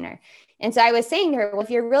practitioner. And so I was saying to her, well, if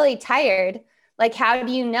you're really tired, like, how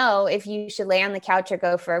do you know if you should lay on the couch or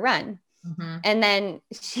go for a run? And then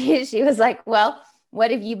she was like, well,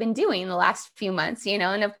 what have you been doing the last few months?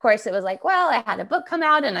 And of course it was like, well, I had a book come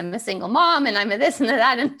out and I'm a single mom and I'm a this and a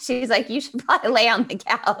that. And she's like, you should probably lay on the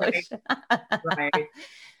couch.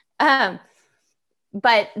 Right.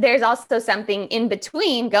 But there's also something in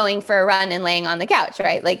between going for a run and laying on the couch,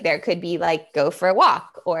 right? Like there could be like, go for a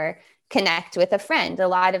walk or connect with a friend. A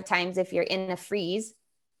lot of times if you're in a freeze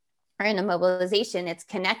or in a mobilization, it's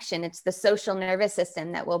connection. It's the social nervous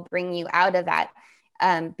system that will bring you out of that.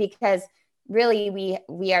 Because really we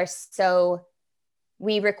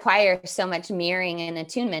require so much mirroring and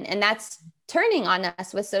attunement. And that's turning on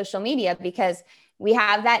us with social media, because we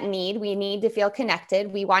have that need. We need to feel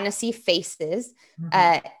connected. We want to see faces.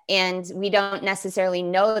 And we don't necessarily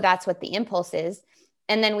know that's what the impulse is.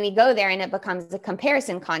 And then we go there and it becomes a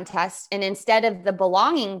comparison contest. And instead of the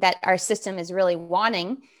belonging that our system is really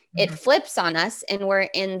wanting, it flips on us and we're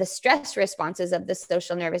in the stress responses of the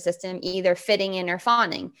social nervous system, either fitting in or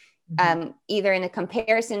fawning, either in a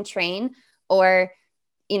comparison train or,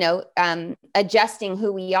 adjusting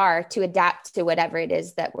who we are to adapt to whatever it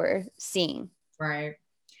is that we're seeing. Right.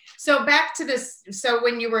 So back to this. So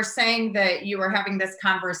when you were saying that you were having this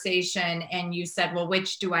conversation and you said, well,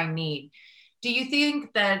 which do I need? Do you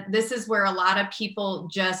think that this is where a lot of people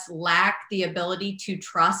just lack the ability to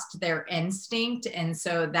trust their instinct? And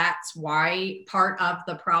so that's why part of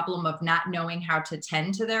the problem of not knowing how to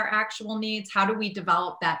tend to their actual needs. How do we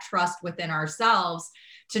develop that trust within ourselves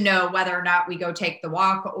to know whether or not we go take the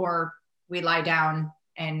walk or we lie down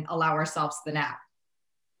and allow ourselves the nap?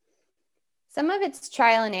 Some of it's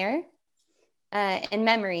trial and error and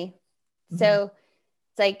memory. So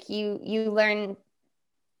it's like you learn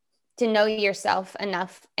to know yourself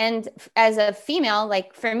enough. And as a female,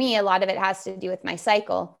 like for me, a lot of it has to do with my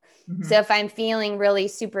cycle. So if I'm feeling really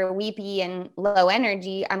super weepy and low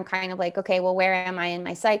energy, I'm kind of like, okay, well, where am I in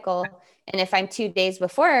my cycle? And if I'm 2 days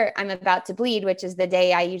before I'm about to bleed, which is the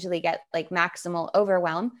day I usually get like maximal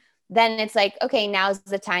overwhelm, then it's like, okay, now's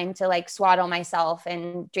the time to like swaddle myself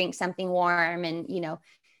and drink something warm. And,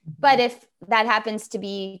 but if that happens to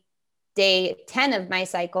be day 10 of my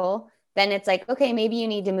cycle, then it's like, okay, maybe you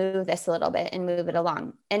need to move this a little bit and move it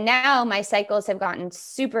along. And now my cycles have gotten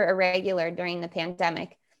super irregular during the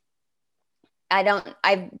pandemic.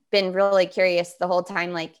 I've been really curious the whole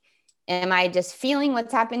time, like, am I just feeling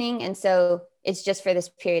what's happening? And so it's just for this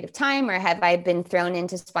period of time, or have I been thrown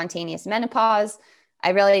into spontaneous menopause?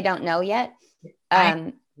 I really don't know yet.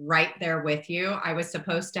 I right there with you. I was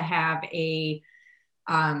supposed to have a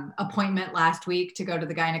appointment last week to go to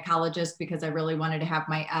the gynecologist because I really wanted to have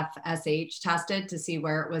my FSH tested to see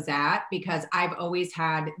where it was at, because I've always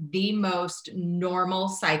had the most normal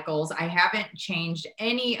cycles. I haven't changed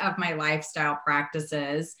any of my lifestyle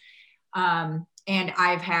practices. And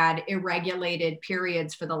I've had irregulated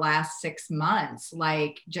periods for the last 6 months,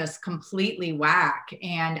 like just completely whack.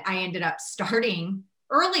 And I ended up starting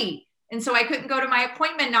early. And so I couldn't go to my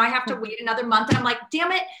appointment. Now I have to wait another month. And I'm like,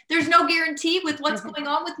 damn it, there's no guarantee with what's going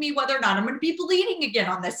on with me, whether or not I'm going to be bleeding again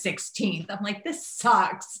on the 16th. I'm like, this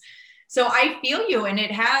sucks. So I feel you. And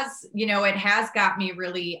it has, it has got me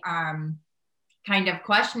really kind of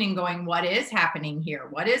questioning, going, what is happening here?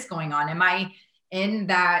 What is going on? Am I in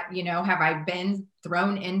that, have I been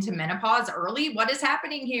thrown into menopause early? What is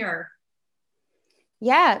happening here?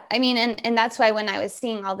 Yeah. I mean, and that's why when I was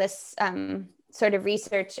seeing all this sort of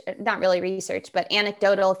research, not really research, but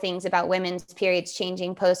anecdotal things about women's periods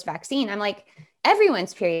changing post-vaccine, I'm like,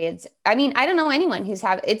 everyone's periods. I mean, I don't know anyone who's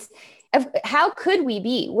how could we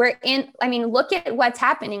be? Look at what's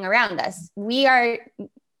happening around us. We are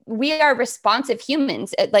responsive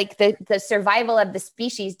humans. Like the survival of the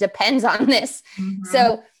species depends on this. Mm-hmm.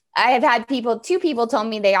 So I have had two people told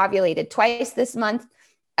me they ovulated twice this month.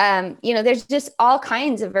 There's just all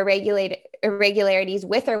kinds of irregularities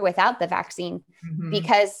with or without the vaccine, mm-hmm.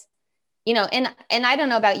 because, and I don't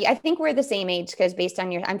know about you. I think we're the same age, because based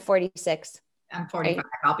on I'm 46. I'm 45. Right?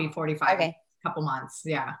 I'll be 45 okay. in a couple months.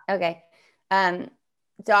 Yeah. Okay.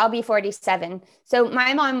 So I'll be 47. So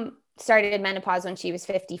my mom started menopause when she was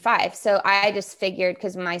 55. So I just figured,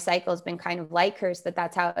 because my cycle's been kind of like hers,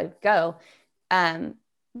 that's how it would go.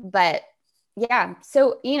 But yeah,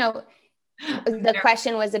 so, the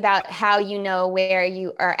question was about how where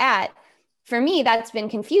you are at. For me, that's been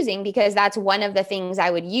confusing, because that's one of the things I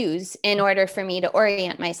would use in order for me to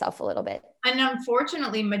orient myself a little bit. And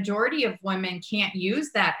unfortunately, majority of women can't use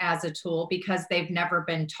that as a tool because they've never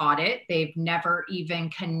been taught it. They've never even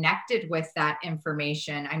connected with that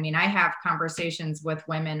information. I mean, I have conversations with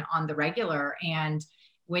women on the regular, and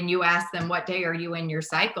when you ask them, what day are you in your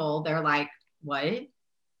cycle? They're like, what?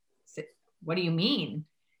 What do you mean?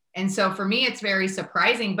 And so for me, it's very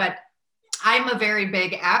surprising, but I'm a very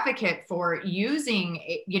big advocate for using,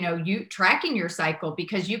 tracking your cycle,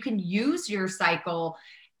 because you can use your cycle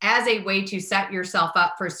as a way to set yourself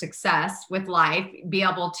up for success with life, be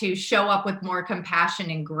able to show up with more compassion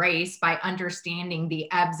and grace by understanding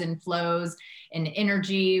the ebbs and flows and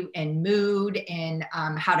energy and mood, and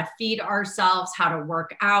how to feed ourselves, how to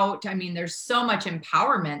work out. I mean, there's so much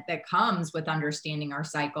empowerment that comes with understanding our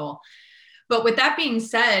cycle. But with that being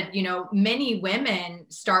said, many women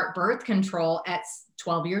start birth control at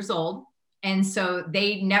 12 years old. And so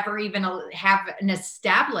they never even have an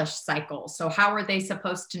established cycle. So how are they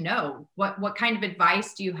supposed to know? What kind of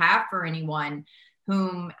advice do you have for anyone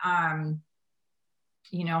whom, has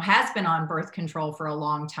been on birth control for a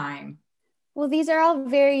long time? Well, these are all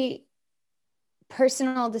very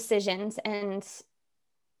personal decisions, and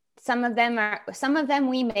some of them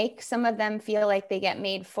we make, some of them feel like they get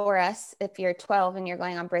made for us. If you're 12 and you're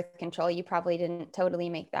going on birth control, you probably didn't totally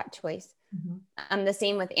make that choice. Mm-hmm. The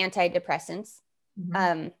same with antidepressants.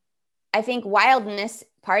 Mm-hmm. I think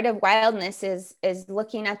part of wildness is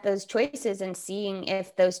looking at those choices and seeing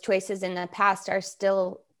if those choices in the past are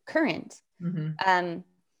still current. Mm-hmm.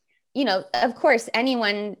 Of course,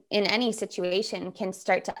 anyone in any situation can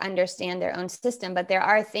start to understand their own system, but there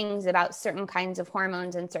are things about certain kinds of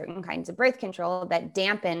hormones and certain kinds of birth control that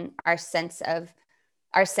dampen our sense of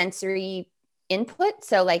our sensory input.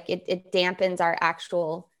 So like it dampens our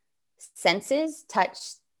actual senses, touch,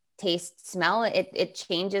 taste, smell. It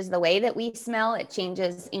changes the way that we smell. It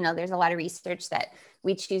changes, there's a lot of research that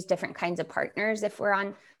we choose different kinds of partners if we're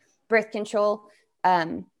on birth control.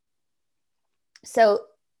 So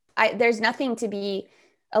there's nothing to be,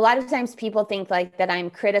 a lot of times people think like that I'm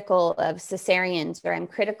critical of cesareans or I'm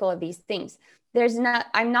critical of these things.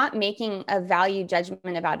 I'm not making a value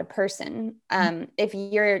judgment about a person. If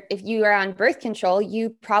you are on birth control,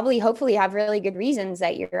 you probably, hopefully have really good reasons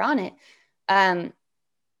that you're on it.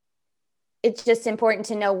 It's just important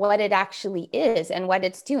to know what it actually is and what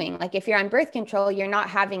it's doing. Like if you're on birth control, you're not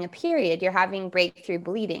having a period, you're having breakthrough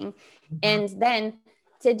bleeding. Mm-hmm. And then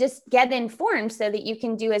to just get informed so that you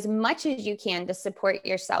can do as much as you can to support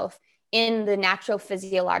yourself in the natural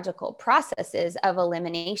physiological processes of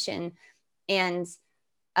elimination. And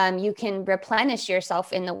you can replenish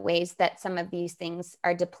yourself in the ways that some of these things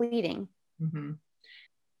are depleting. Mm-hmm.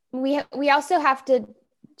 We also have to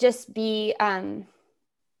just be,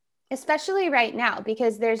 especially right now,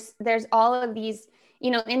 because there's all of these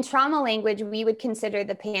in trauma language, we would consider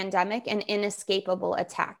the pandemic an inescapable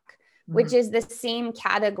attack, Mm-hmm. which is the same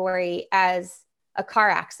category as a car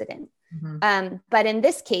accident. Mm-hmm. But in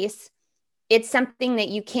this case, it's something that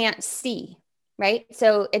you can't see, right?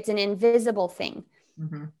 So it's an invisible thing.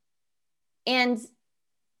 Mm-hmm. And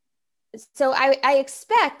so I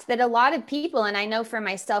expect that a lot of people, and I know for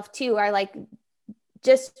myself too, are like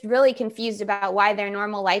just really confused about why their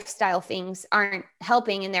normal lifestyle things aren't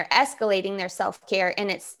helping, and they're escalating their self-care, and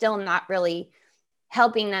it's still not really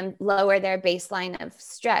helping them lower their baseline of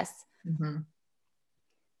stress. Mm-hmm.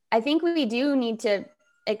 I think we do need to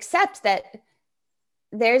accept that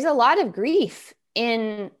there's a lot of grief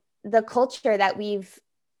in the culture that we've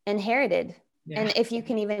inherited. Yeah. And if you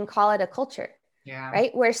can even call it a culture, yeah. Right?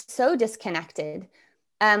 We're so disconnected.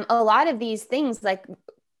 A lot of these things, like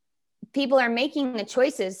people are making the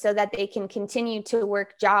choices so that they can continue to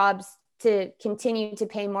work jobs, to continue to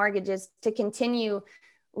pay mortgages, to continue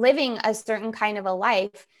living a certain kind of a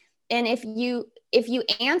life. And if you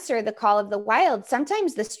answer the call of the wild,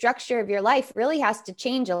 sometimes the structure of your life really has to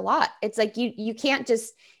change a lot. It's like you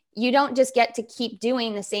don't just get to keep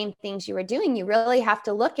doing the same things you were doing. You really have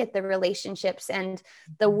to look at the relationships and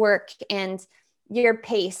the work and your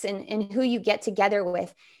pace and who you get together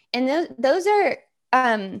with. And those are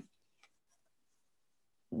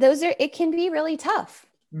it can be really tough,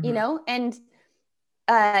 Mm-hmm. and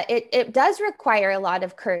it does require a lot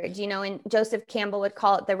of courage, and Joseph Campbell would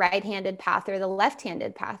call it the right-handed path or the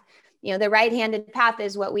left-handed path. The right-handed path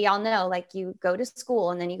is what we all know, like you go to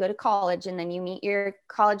school and then you go to college and then you meet your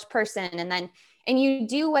college person and you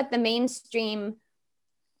do what the mainstream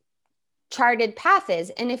charted path is.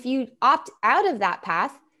 And if you opt out of that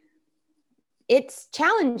path, it's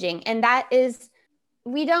challenging. And that is,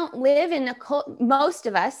 we don't live in most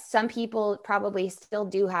of us, some people probably still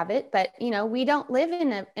do have it, but we don't live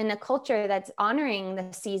in a culture that's honoring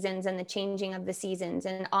the seasons and the changing of the seasons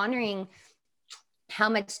and honoring how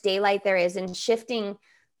much daylight there is and shifting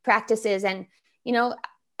practices. And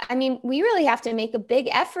we really have to make a big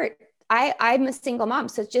effort. I'm a single mom,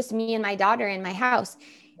 so it's just me and my daughter in my house.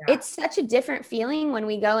 Yeah. It's such a different feeling when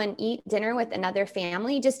we go and eat dinner with another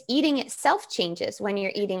family. Just eating itself changes when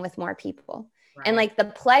you're eating with more people. Right. And like the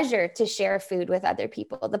pleasure to share food with other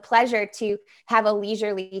people, the pleasure to have a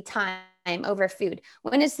leisurely time over food.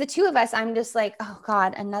 When it's the two of us, I'm just like, oh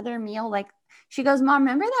God, another meal. Like she goes, Mom,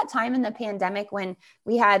 remember that time in the pandemic when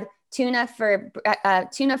we had tuna for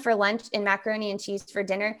lunch and macaroni and cheese for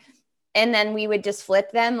dinner? And then we would just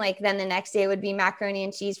flip them. Like then the next day it would be macaroni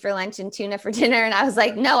and cheese for lunch and tuna for dinner. And I was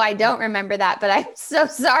like, no, I don't remember that, but I'm so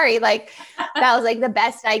sorry. Like that was like the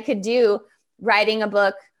best I could do, writing a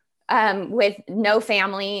book with no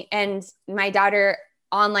family and my daughter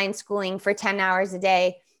online schooling for 10 hours a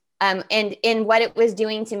day. And in what it was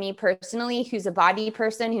doing to me personally, who's a body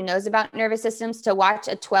person who knows about nervous systems, to watch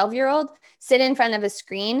a 12-year-old sit in front of a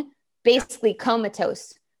screen, basically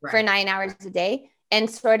comatose for 9 hours a day, and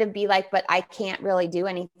sort of be like, but I can't really do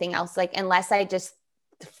anything else. Like, unless I just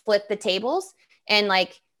flip the tables and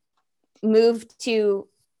like move to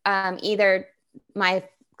either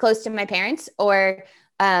close to my parents or,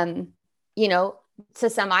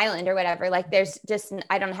 to some island or whatever. Like there's just,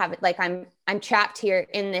 I don't have it. Like I'm trapped here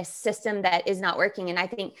in this system that is not working. And I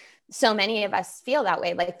think so many of us feel that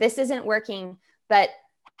way. Like this isn't working, but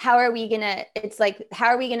how are we going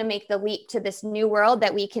to make the leap to this new world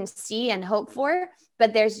that we can see and hope for?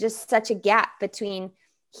 But there's just such a gap between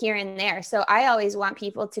here and there. So I always want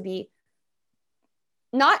people to be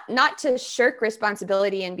not to shirk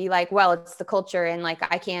responsibility and be like, well, it's the culture and like,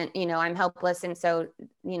 I can't, I'm helpless. And so,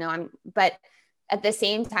 but at the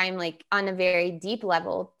same time, like on a very deep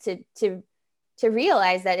level to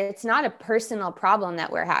realize that it's not a personal problem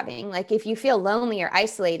that we're having. Like if you feel lonely or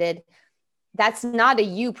isolated, that's not a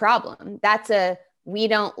you problem. That's we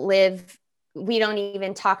don't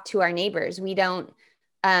even talk to our neighbors. We don't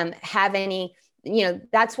have any,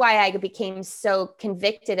 that's why I became so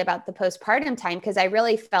convicted about the postpartum time, because I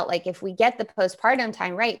really felt like if we get the postpartum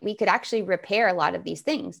time right, we could actually repair a lot of these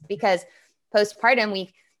things. Because postpartum,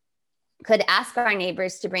 we could ask our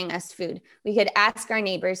neighbors to bring us food. We could ask our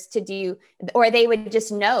neighbors to do, or they would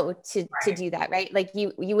just know to do that, right? Like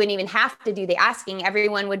you wouldn't even have to do the asking.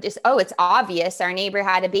 Everyone would just, oh, it's obvious. Our neighbor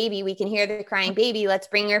had a baby. We can hear the crying baby. Let's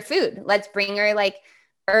bring her food. Let's bring her like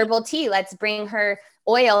herbal tea. Let's bring her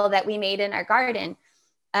oil that we made in our garden.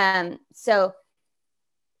 So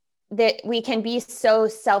that we can be so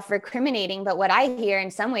self-recriminating. But what I hear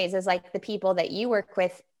in some ways is like the people that you work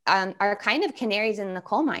with are kind of canaries in the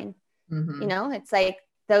coal mine. Mm-hmm. It's like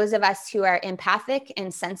those of us who are empathic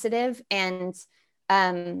and sensitive and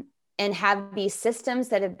and have these systems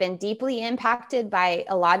that have been deeply impacted by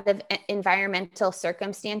a lot of environmental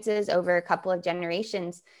circumstances over a couple of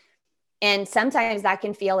generations. And sometimes that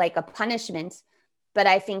can feel like a punishment, but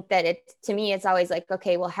I think that to me, it's always like,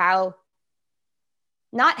 okay, well,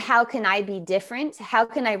 not how can I be different? How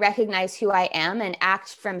can I recognize who I am and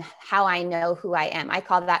act from how I know who I am? I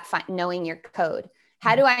call that knowing your code.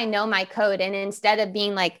 How do I know my code? And instead of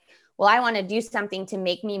being like, well, I want to do something to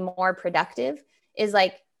make me more productive, is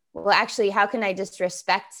like, well, actually, how can I just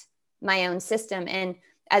respect my own system? And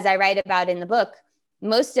as I write about in the book,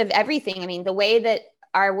 most of everything, I mean, the way that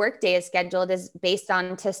our workday is scheduled is based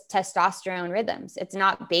on testosterone rhythms. It's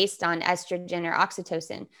not based on estrogen or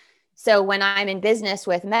oxytocin. So when I'm in business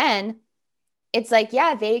with men, it's like,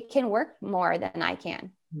 yeah, they can work more than I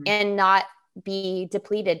can and not be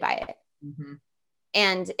depleted by it.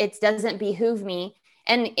 And it doesn't behoove me.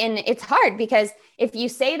 And it's hard because if you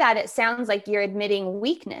say that, it sounds like you're admitting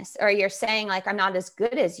weakness, or you're saying like, I'm not as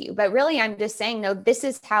good as you, but really I'm just saying, no, this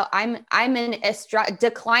is how I'm an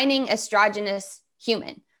declining estrogenous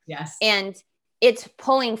human. Yes. And it's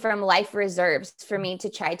pulling from life reserves for me to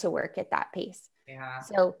try to work at that pace. Yeah.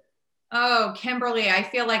 So, oh, Kimberly, I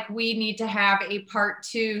feel like we need to have a part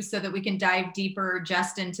 2 so that we can dive deeper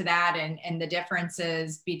just into that and the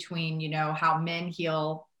differences between, you know, how men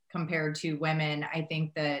heal compared to women. I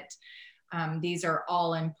think that these are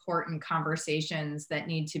all important conversations that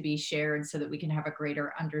need to be shared so that we can have a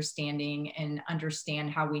greater understanding and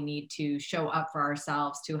understand how we need to show up for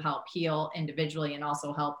ourselves to help heal individually and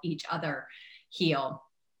also help each other heal.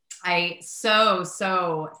 I so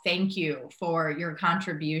thank you for your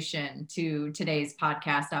contribution to today's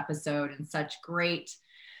podcast episode and such great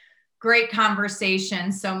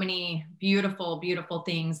conversation. So many beautiful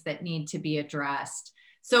things that need to be addressed.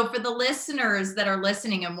 So for the listeners that are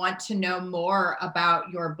listening and want to know more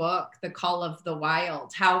about your book, The Call of the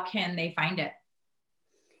Wild, how can they find it?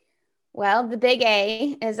 Well, the big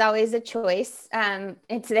A is always a choice.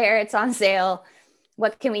 It's there, it's on sale.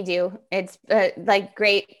 What can we do? It's like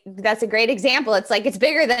great. That's a great example. It's like, it's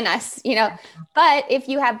bigger than us, you know, but if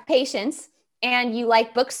you have patience and you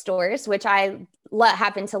like bookstores, which I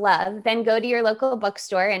happen to love, then go to your local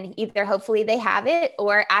bookstore and either hopefully they have it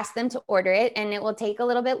or ask them to order it, and it will take a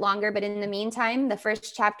little bit longer. But in the meantime, the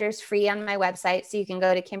first chapter is free on my website. So you can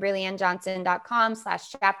go to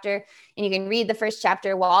KimberlyAnnJohnson.com/chapter and you can read the first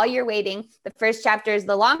chapter while you're waiting. The first chapter is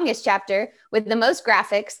the longest chapter with the most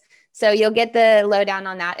graphics. So you'll get the lowdown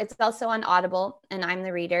on that. It's also on Audible and I'm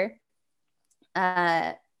the reader.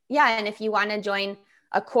 And if you want to join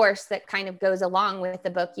a course that kind of goes along with the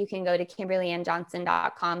book, you can go to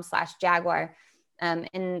KimberlyAnnJohnson.com/Jaguar.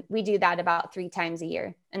 And we do that about 3 times a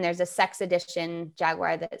year. And there's a sex edition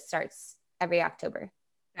Jaguar that starts every October.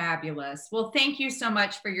 Fabulous. Well, thank you so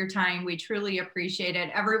much for your time. We truly appreciate it.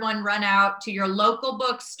 Everyone run out to your local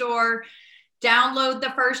bookstore, download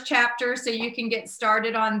the first chapter so you can get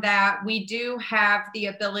started on that. We do have the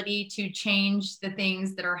ability to change the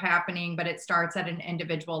things that are happening, but it starts at an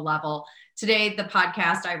individual level. Today, the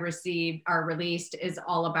podcast I released is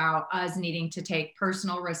all about us needing to take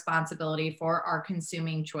personal responsibility for our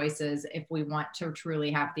consuming choices if we want to truly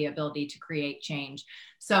have the ability to create change.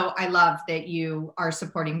 So I love that you are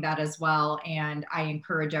supporting that as well. And I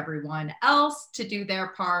encourage everyone else to do their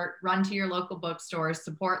part, run to your local bookstores,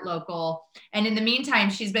 support local. And in the meantime,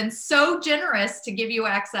 she's been so generous to give you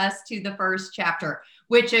access to the first chapter,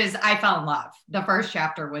 which is, I fell in love. The first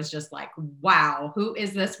chapter was just like, wow, who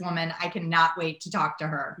is this woman? I cannot wait to talk to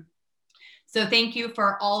her. So thank you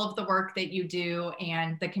for all of the work that you do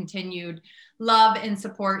and the continued love and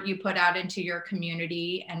support you put out into your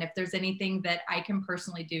community. And if there's anything that I can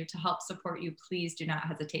personally do to help support you, please do not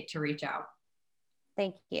hesitate to reach out.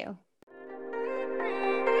 Thank you.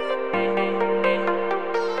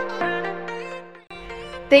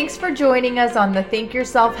 Thanks for joining us on the Think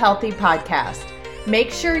Yourself Healthy podcast.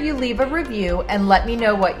 Make sure you leave a review and let me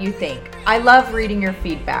know what you think. I love reading your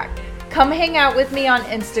feedback. Come hang out with me on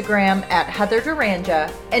Instagram at Heather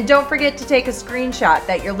Duranja, and don't forget to take a screenshot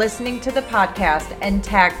that you're listening to the podcast and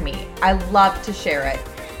tag me. I love to share it.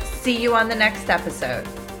 See you on the next episode.